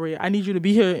to operate. I need you to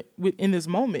be here in this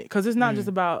moment. Because it's not just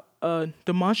about a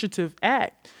demonstrative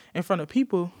act in front of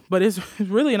people, but it's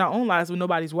really in our own lives when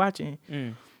nobody's watching.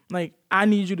 Like, I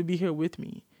need you to be here with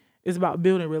me. It's about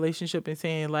building relationship and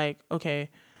saying, like, okay,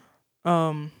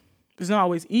 it's not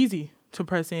always easy to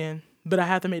press in, but I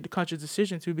have to make the conscious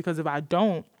decision to, because if I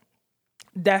don't,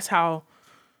 that's how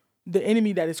the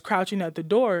enemy that is crouching at the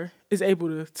door is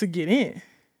able to get in.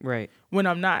 Right. When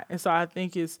I'm not. And so I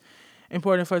think it's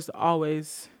important for us to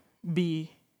always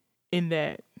be in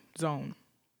that zone.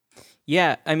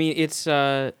 Yeah, I mean, it's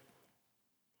not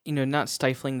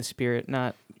stifling the Spirit,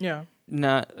 not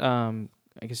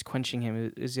I guess quenching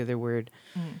him is the other word.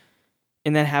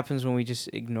 And that happens when we just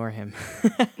ignore him.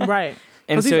 Right.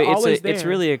 And so it's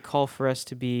really a call for us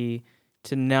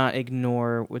to not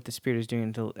ignore what the Spirit is doing,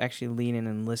 and to actually lean in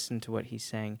and listen to what he's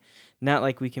saying. Not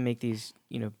like we can make these,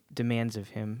 demands of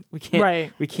him. We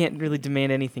can't really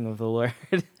demand anything of the Lord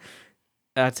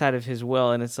outside of his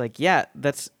will. And it's like,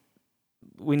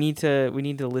 we need to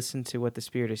listen to what the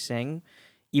Spirit is saying,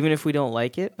 even if we don't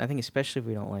like it. I think especially if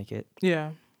we don't like it.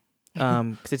 Yeah.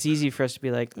 Because it's easy for us to be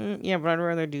like, but I'd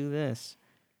rather do this.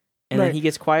 And then he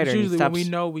gets quieter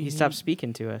and he stops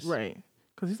speaking to us. Right.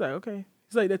 Because he's like, okay.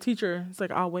 He's like the teacher. It's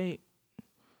like, I'll wait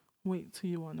till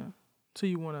you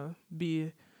wanna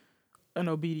be an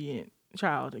obedient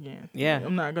child again. Yeah. Like,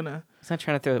 I'm not gonna. He's not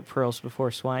trying to throw pearls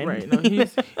before swine. Right. No,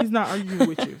 he's not arguing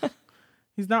with you.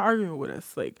 He's not arguing with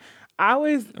us. Like, I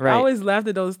always laughed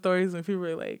at those stories when people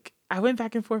were like, I went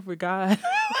back and forth with God.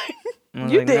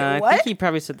 You did what? I think he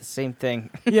probably said the same thing.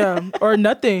 Yeah, or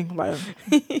nothing. Like,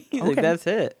 he's like, that's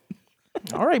it.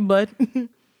 All right, bud.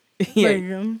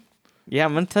 Yeah,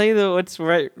 I'm gonna tell you what's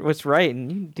right,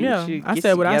 and you do. Yeah, I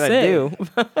said what I said.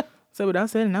 said what I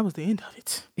said, and that was the end of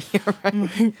it. Yeah,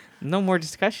 right. No more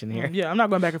discussion here. Yeah, I'm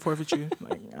not going back and forth with you.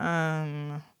 Like,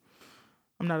 I'm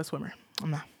not a swimmer.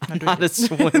 I'm not. Not a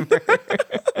swimmer.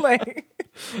 Like,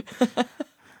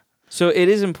 so it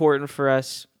is important for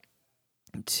us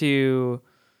to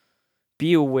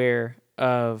be aware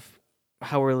of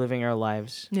how we're living our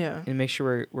lives. yeah, And make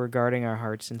sure we're guarding our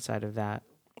hearts inside of that.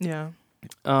 yeah,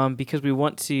 Because we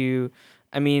want to,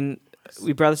 I mean,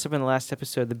 we brought this up in the last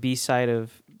episode. The B side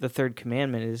of the third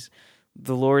commandment is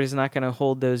the Lord is not going to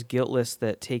hold those guiltless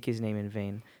that take his name in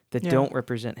vain, that don't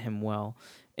represent him well.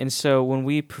 And so when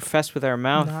we profess with our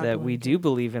mouth that we do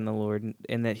believe in the Lord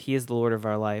and that he is the Lord of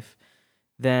our life,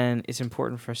 then it's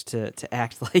important for us to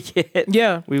act like it.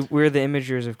 yeah. We're the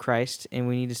imagers of Christ, and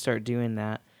we need to start doing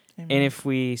that. Amen. And if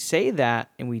we say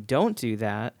that and we don't do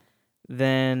that,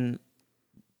 then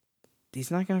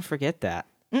he's not going to forget that.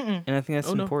 Mm-mm. And I think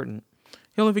that's no. important.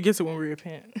 He only forgets it when we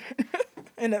repent.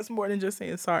 And that's more than just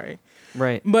saying sorry.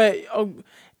 Right. But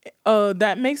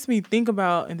that makes me think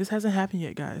about, and this hasn't happened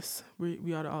yet, guys.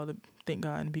 We ought to all thank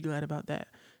God and be glad about that.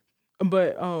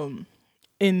 But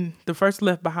in the first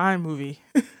Left Behind movie,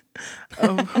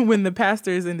 when the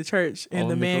pastor is in the church and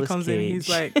the man comes in, he's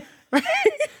like,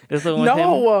 Is the one with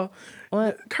him?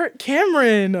 What? Kurt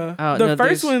Cameron. The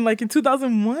first one, like in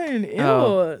 2001.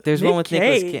 Ew. There's Nick one with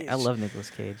Nicolas Cage. Cage. I love Nicolas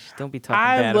Cage. Don't be talking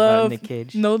bad about Nick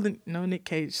Cage. No Nick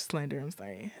Cage slander. I'm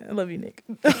sorry. I love you, Nick.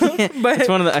 But it's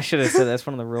one of the. I should have said that's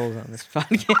one of the rules on this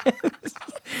podcast.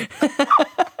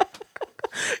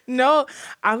 No,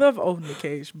 I love old Nick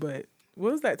Cage, but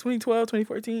what was that? 2012,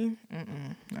 2014?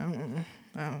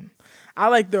 I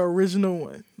like the original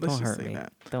one. Let's Don't just hurt say me.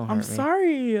 that. Don't hurt I'm me.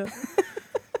 sorry.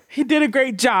 He did a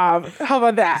great job. How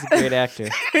about that? He's a great actor.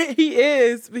 He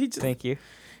is. But Thank you.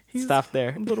 He's Stop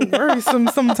there. a little worrisome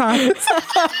sometimes.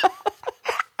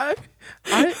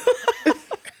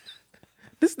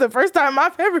 This is the first time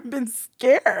I've ever been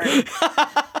scared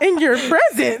in your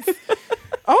presence.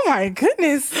 Oh my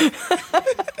goodness.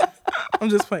 I'm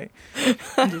just playing.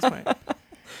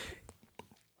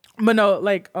 But no,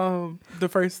 like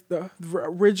the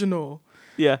original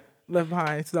Left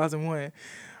Behind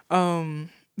 2001.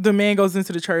 The man goes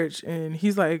into the church and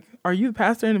he's like, "Are you the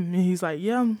pastor?" And he's like,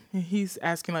 "Yeah." And he's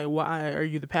asking like, "Why are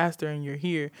you the pastor and you're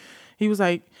here?" He was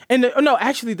like,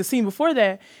 actually the scene before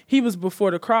that, he was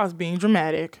before the cross being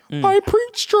dramatic. "I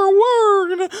preached your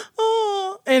word."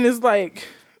 And it's like,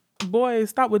 boy,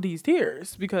 stop with these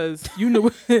tears because you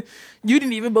knew you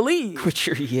didn't even believe. Quit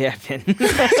your yapping. I'm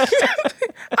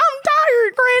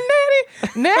tired,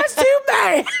 granddaddy. That's too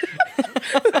bad.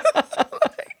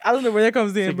 I don't know where that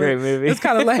comes in, It's a great movie. It's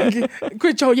kind of like,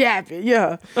 quit your yapping,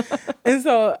 yeah. And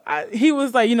so he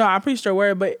was like, I preached your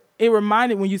word, but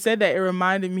when you said that, it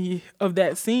reminded me of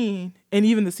that scene, and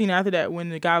even the scene after that when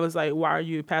the guy was like, "Why are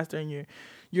you a pastor and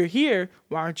you're here?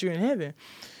 Why aren't you in heaven?"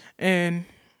 And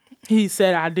he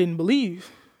said, "I didn't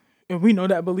believe," and we know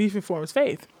that belief informs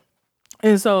faith.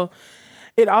 And so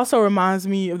it also reminds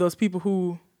me of those people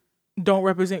who don't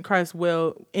represent Christ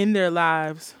well in their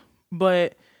lives,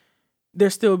 but they're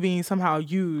still being somehow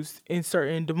used in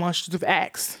certain demonstrative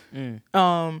acts.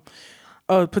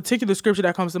 A particular scripture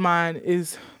that comes to mind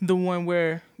is the one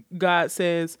where God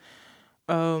says,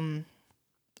 I'll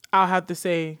have to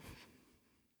say,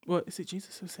 what is it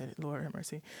Jesus who said it? Lord have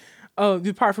mercy. "Oh,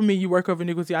 depart from me, you work of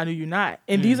iniquity, I knew you not."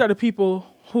 And these are the people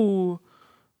who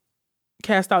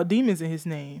cast out demons in his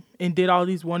name and did all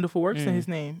these wonderful works in his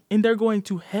name, and they're going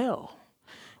to hell.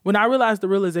 When I realized the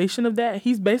realization of that,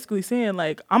 he's basically saying,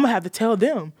 like, I'm gonna have to tell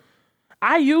them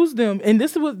I used them, and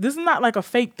this is not like a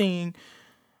fake thing.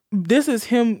 This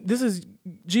is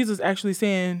Jesus actually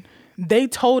saying they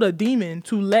told a demon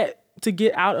to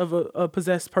get out of a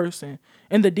possessed person,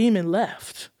 and the demon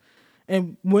left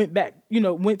and went back,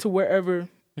 went to wherever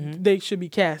they should be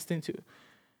cast into.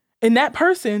 And that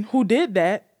person who did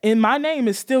that in my name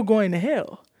is still going to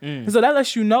hell. And so that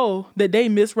lets you know that they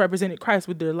misrepresented Christ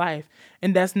with their life.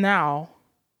 And that's now,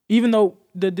 even though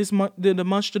the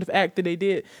demonstrative act that they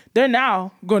did, they're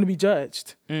now going to be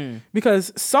judged.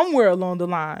 Because somewhere along the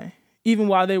line, even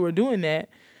while they were doing that,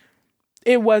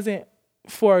 it wasn't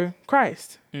for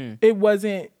Christ. It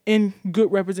wasn't in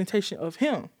good representation of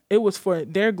him. It was for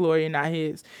their glory and not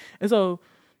his. And so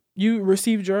you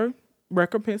received your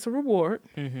recompense or reward,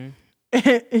 and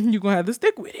you're going to have to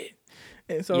stick with it.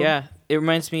 And so, yeah, it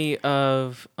reminds me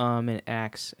of in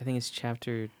Acts. I think it's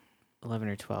chapter 11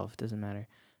 or 12. Doesn't matter.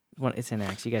 It's in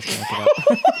Acts. You guys can look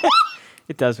it up.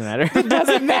 It does matter. It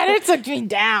doesn't matter. It took me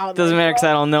down. Doesn't matter because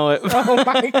I don't know it. Oh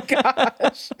my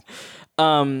gosh.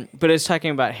 But it's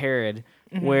talking about Herod,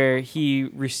 where he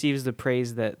receives the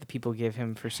praise that the people give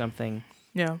him for something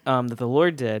that the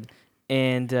Lord did.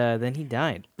 And then he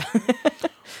died.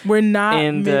 We're not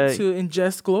And, meant to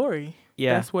ingest glory.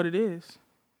 Yeah. That's what it is.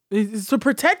 It's to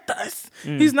protect us.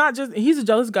 Mm. He's a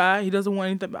jealous guy. He doesn't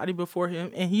want anybody before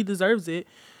him, and he deserves it.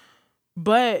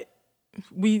 But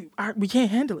we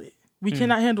can't handle it. We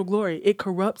cannot handle glory. It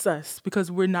corrupts us because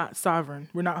we're not sovereign.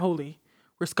 We're not holy.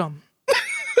 We're scum.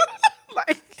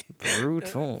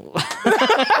 Brutal.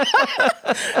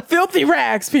 Filthy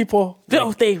rags, people.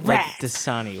 Filthy rags. Like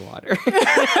Dasani water.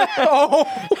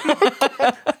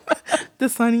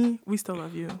 Dasani, we still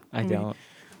love you. I don't.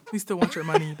 We still want your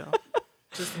money, though.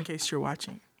 Just in case you're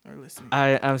watching or listening.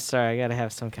 I'm sorry. I got to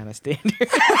have some kind of standard.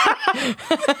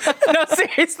 No,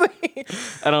 seriously.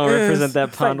 I don't represent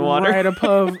that pond water.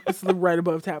 It's right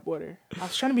above tap water. I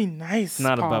was trying to be nice. It's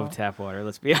not Paul. above tap water,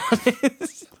 let's be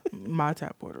honest. My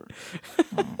tap water.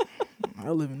 I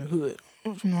live in the hood.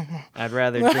 I'd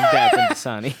rather drink that than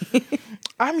Dasani.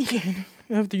 I mean,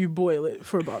 after you boil it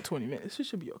for about 20 minutes, it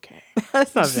should be okay.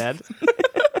 That's not bad.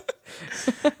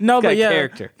 No, It's got but yeah.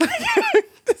 character.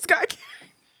 This guy.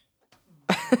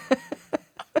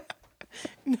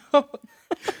 No.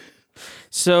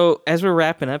 So, as we're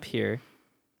wrapping up here,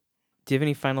 do you have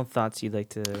any final thoughts you'd like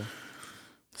to...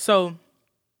 So,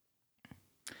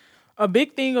 a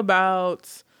big thing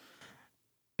about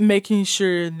making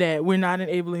sure that we're not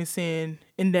enabling sin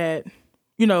and that,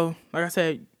 like I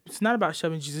said, it's not about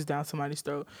shoving Jesus down somebody's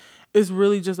throat. It's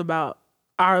really just about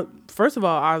first of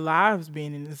all, our lives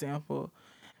being an example.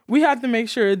 We have to make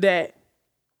sure that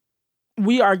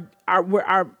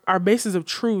our basis of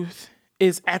truth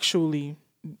is actually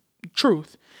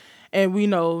truth. And we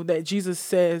know that Jesus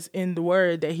says in the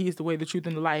word that he is the way, the truth,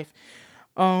 and the life.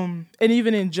 And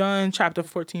even in John chapter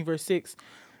 14, verse 6,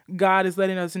 God is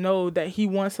letting us know that he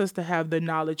wants us to have the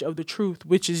knowledge of the truth,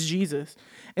 which is Jesus.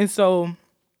 And so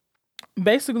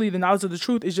basically the knowledge of the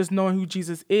truth is just knowing who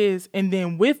Jesus is. And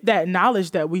then with that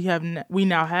knowledge that we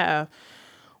now have,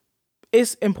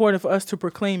 it's important for us to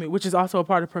proclaim it, which is also a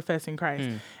part of professing Christ.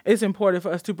 It's important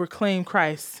for us to proclaim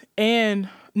Christ, and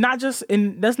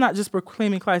that's not just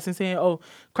proclaiming Christ and saying, "Oh,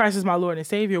 Christ is my Lord and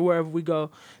Savior" wherever we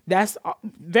go. That's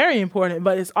very important,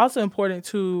 but it's also important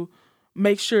to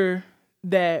make sure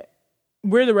that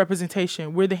we're the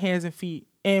representation, we're the hands and feet,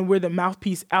 and we're the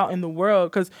mouthpiece out in the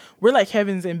world, because we're like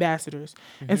heaven's ambassadors.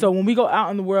 And so when we go out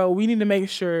in the world, we need to make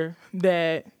sure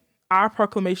that our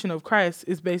proclamation of Christ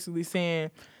is basically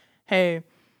saying, hey,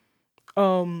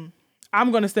 I'm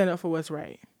going to stand up for what's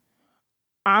right.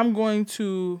 I'm going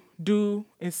to do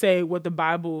and say what the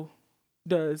Bible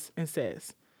does and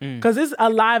says. Because it's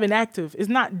alive and active. It's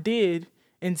not did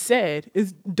and said.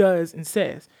 It does and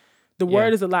says. The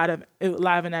word is alive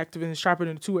and active and sharper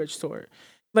than a two-edged sword.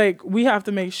 Like, we have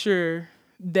to make sure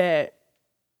that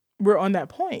we're on that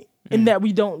point and that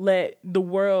we don't let the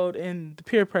world and the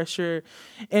peer pressure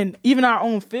and even our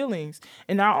own feelings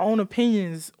and our own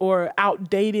opinions or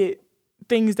outdated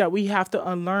things that we have to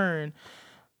unlearn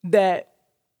that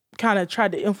kind of try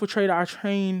to infiltrate our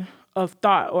train of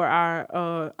thought or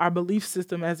our belief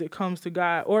system as it comes to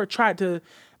God, or tried to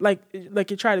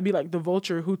it tried to be like the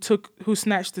vulture who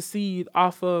snatched the seed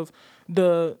off of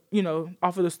the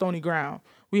stony ground.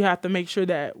 We have to make sure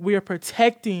that we are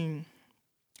protecting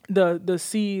the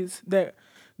seeds that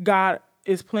God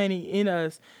is planting in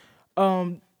us,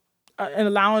 and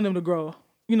allowing them to grow.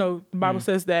 The Bible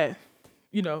says that,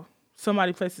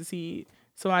 somebody plants the seed,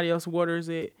 somebody else waters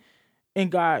it, and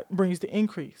God brings the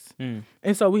increase.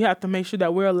 And so we have to make sure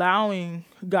that we're allowing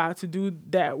God to do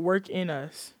that work in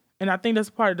us. And I think that's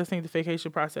part of the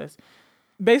sanctification process.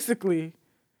 Basically,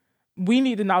 we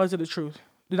need the knowledge of the truth.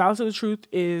 The knowledge of the truth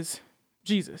is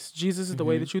Jesus. Jesus is the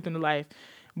way, the truth, and the life.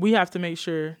 We have to make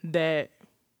sure that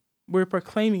we're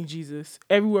proclaiming Jesus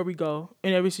everywhere we go,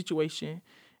 in every situation.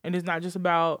 And it's not just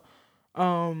about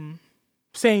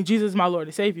saying Jesus is my Lord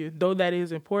and Savior. Though that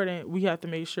is important, we have to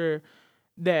make sure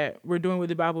that we're doing what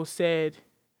the Bible says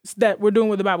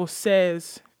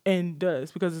and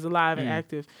does, because it's alive and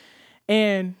active.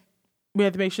 And we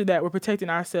have to make sure that we're protecting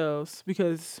ourselves,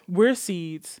 because we're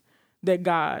seeds that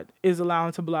God is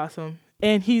allowing to blossom.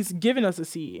 And he's given us a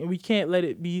seed, and we can't let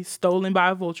it be stolen by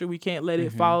a vulture. We can't let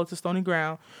it fall to stony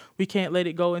ground. We can't let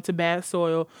it go into bad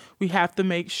soil. We have to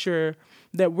make sure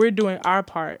that we're doing our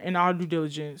part and our due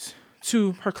diligence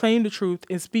to proclaim the truth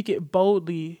and speak it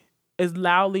boldly, as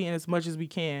loudly and as much as we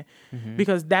can,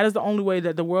 because that is the only way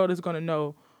that the world is going to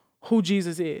know who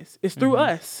Jesus is. It's through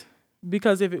us,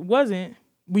 because if it wasn't,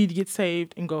 we'd get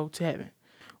saved and go to heaven.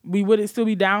 We wouldn't still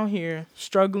be down here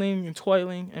struggling and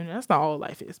toiling, and that's not all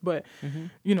life is, but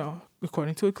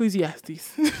according to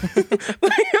Ecclesiastes.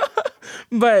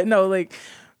 But no, it's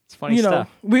funny stuff.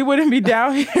 We wouldn't be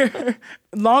down here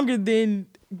longer than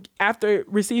after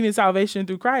receiving salvation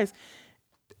through Christ,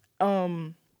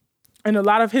 and a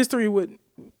lot of history would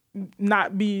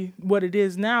not be what it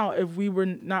is now if we were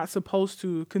not supposed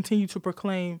to continue to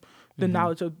proclaim the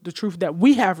knowledge of the truth that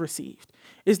we have received.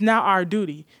 It's now our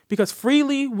duty, because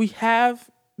freely we have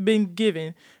been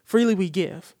given, freely we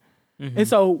give. And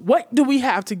so what do we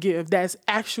have to give that's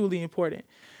actually important?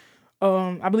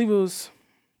 I believe it was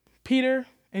Peter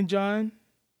and John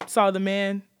saw the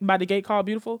man by the gate called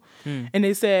Beautiful. And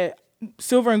they said,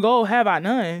 silver and gold have I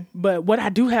none, but what I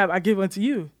do have, I give unto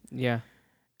you. Yeah.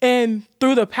 And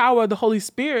through the power of the Holy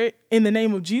Spirit, in the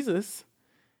name of Jesus,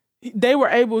 they were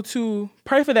able to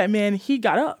pray for that man. He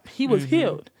got up. He was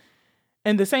healed.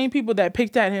 And the same people that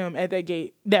picked at him at that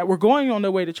gate that were going on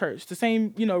their way to church, the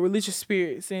same, religious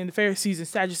spirits and the Pharisees and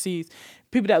Sadducees,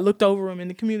 people that looked over him in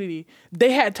the community,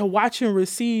 they had to watch him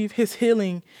receive his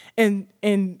healing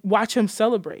and watch him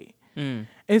celebrate. And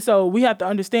so we have to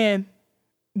understand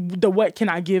what can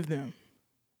I give them?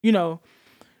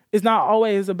 It's not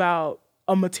always about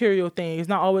a material thing. It's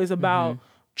not always about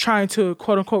trying to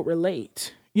quote unquote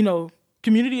relate.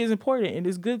 Community is important, and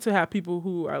it's good to have people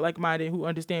who are like-minded, who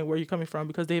understand where you're coming from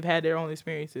because they've had their own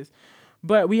experiences.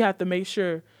 But we have to make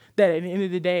sure that at the end of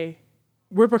the day,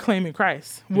 we're proclaiming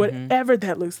Christ, whatever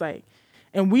that looks like.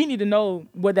 And we need to know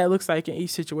what that looks like in each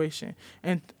situation.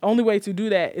 And the only way to do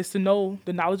that is to know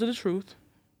the knowledge of the truth.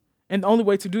 And the only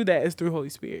way to do that is through Holy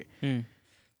Spirit. No,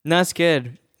 that's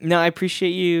good. No, I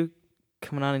appreciate you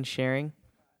coming on and sharing.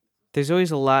 There's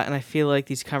always a lot, and I feel like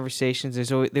these conversations,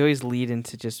 they always lead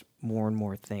into just more and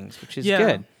more things, which is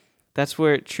good. That's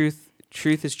where truth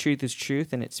is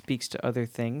truth, and it speaks to other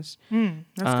things.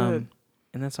 That's good.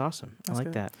 And that's awesome. That's I like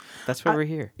good. that. That's why we're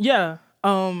here. Yeah.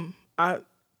 I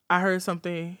heard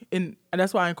something, and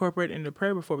that's why I incorporated it into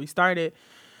prayer before we started,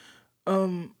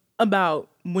 about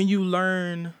when you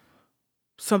learn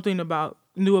something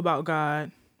new about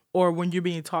God, or when you're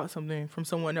being taught something from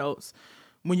someone else,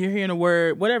 when you're hearing a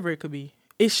word, whatever it could be,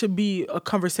 it should be a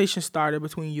conversation starter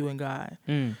between you and God.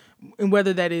 And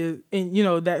whether that is, and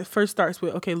that first starts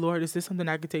with, okay, Lord, is this something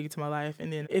I could take into my life?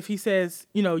 And then if he says,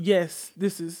 yes,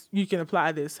 you can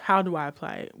apply this. How do I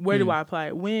apply it? Where do I apply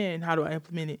it? When? How do I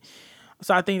implement it?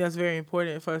 So I think that's very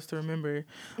important for us to remember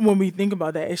when we think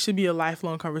about that. It should be a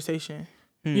lifelong conversation,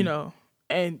 and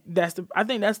I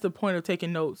think that's the point of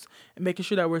taking notes and making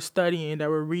sure that we're studying, that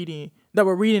we're reading, that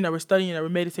we're studying, that we're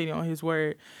meditating on his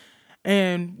word.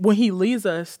 And when he leads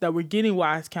us, that we're getting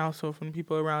wise counsel from the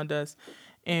people around us.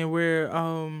 And we're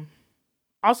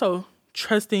also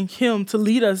trusting him to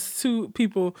lead us to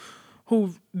people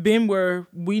who've been where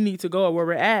we need to go or where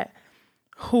we're at,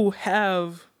 who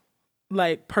have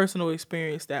personal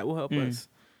experience that will help us.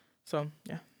 So,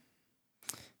 yeah.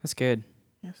 That's good.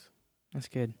 Yes. That's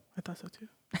good. I thought so too.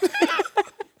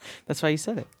 That's why you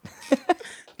said it.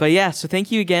 But yeah, so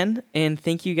thank you again. And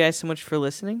thank you guys so much for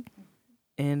listening.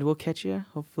 And we'll catch you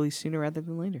hopefully sooner rather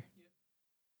than later.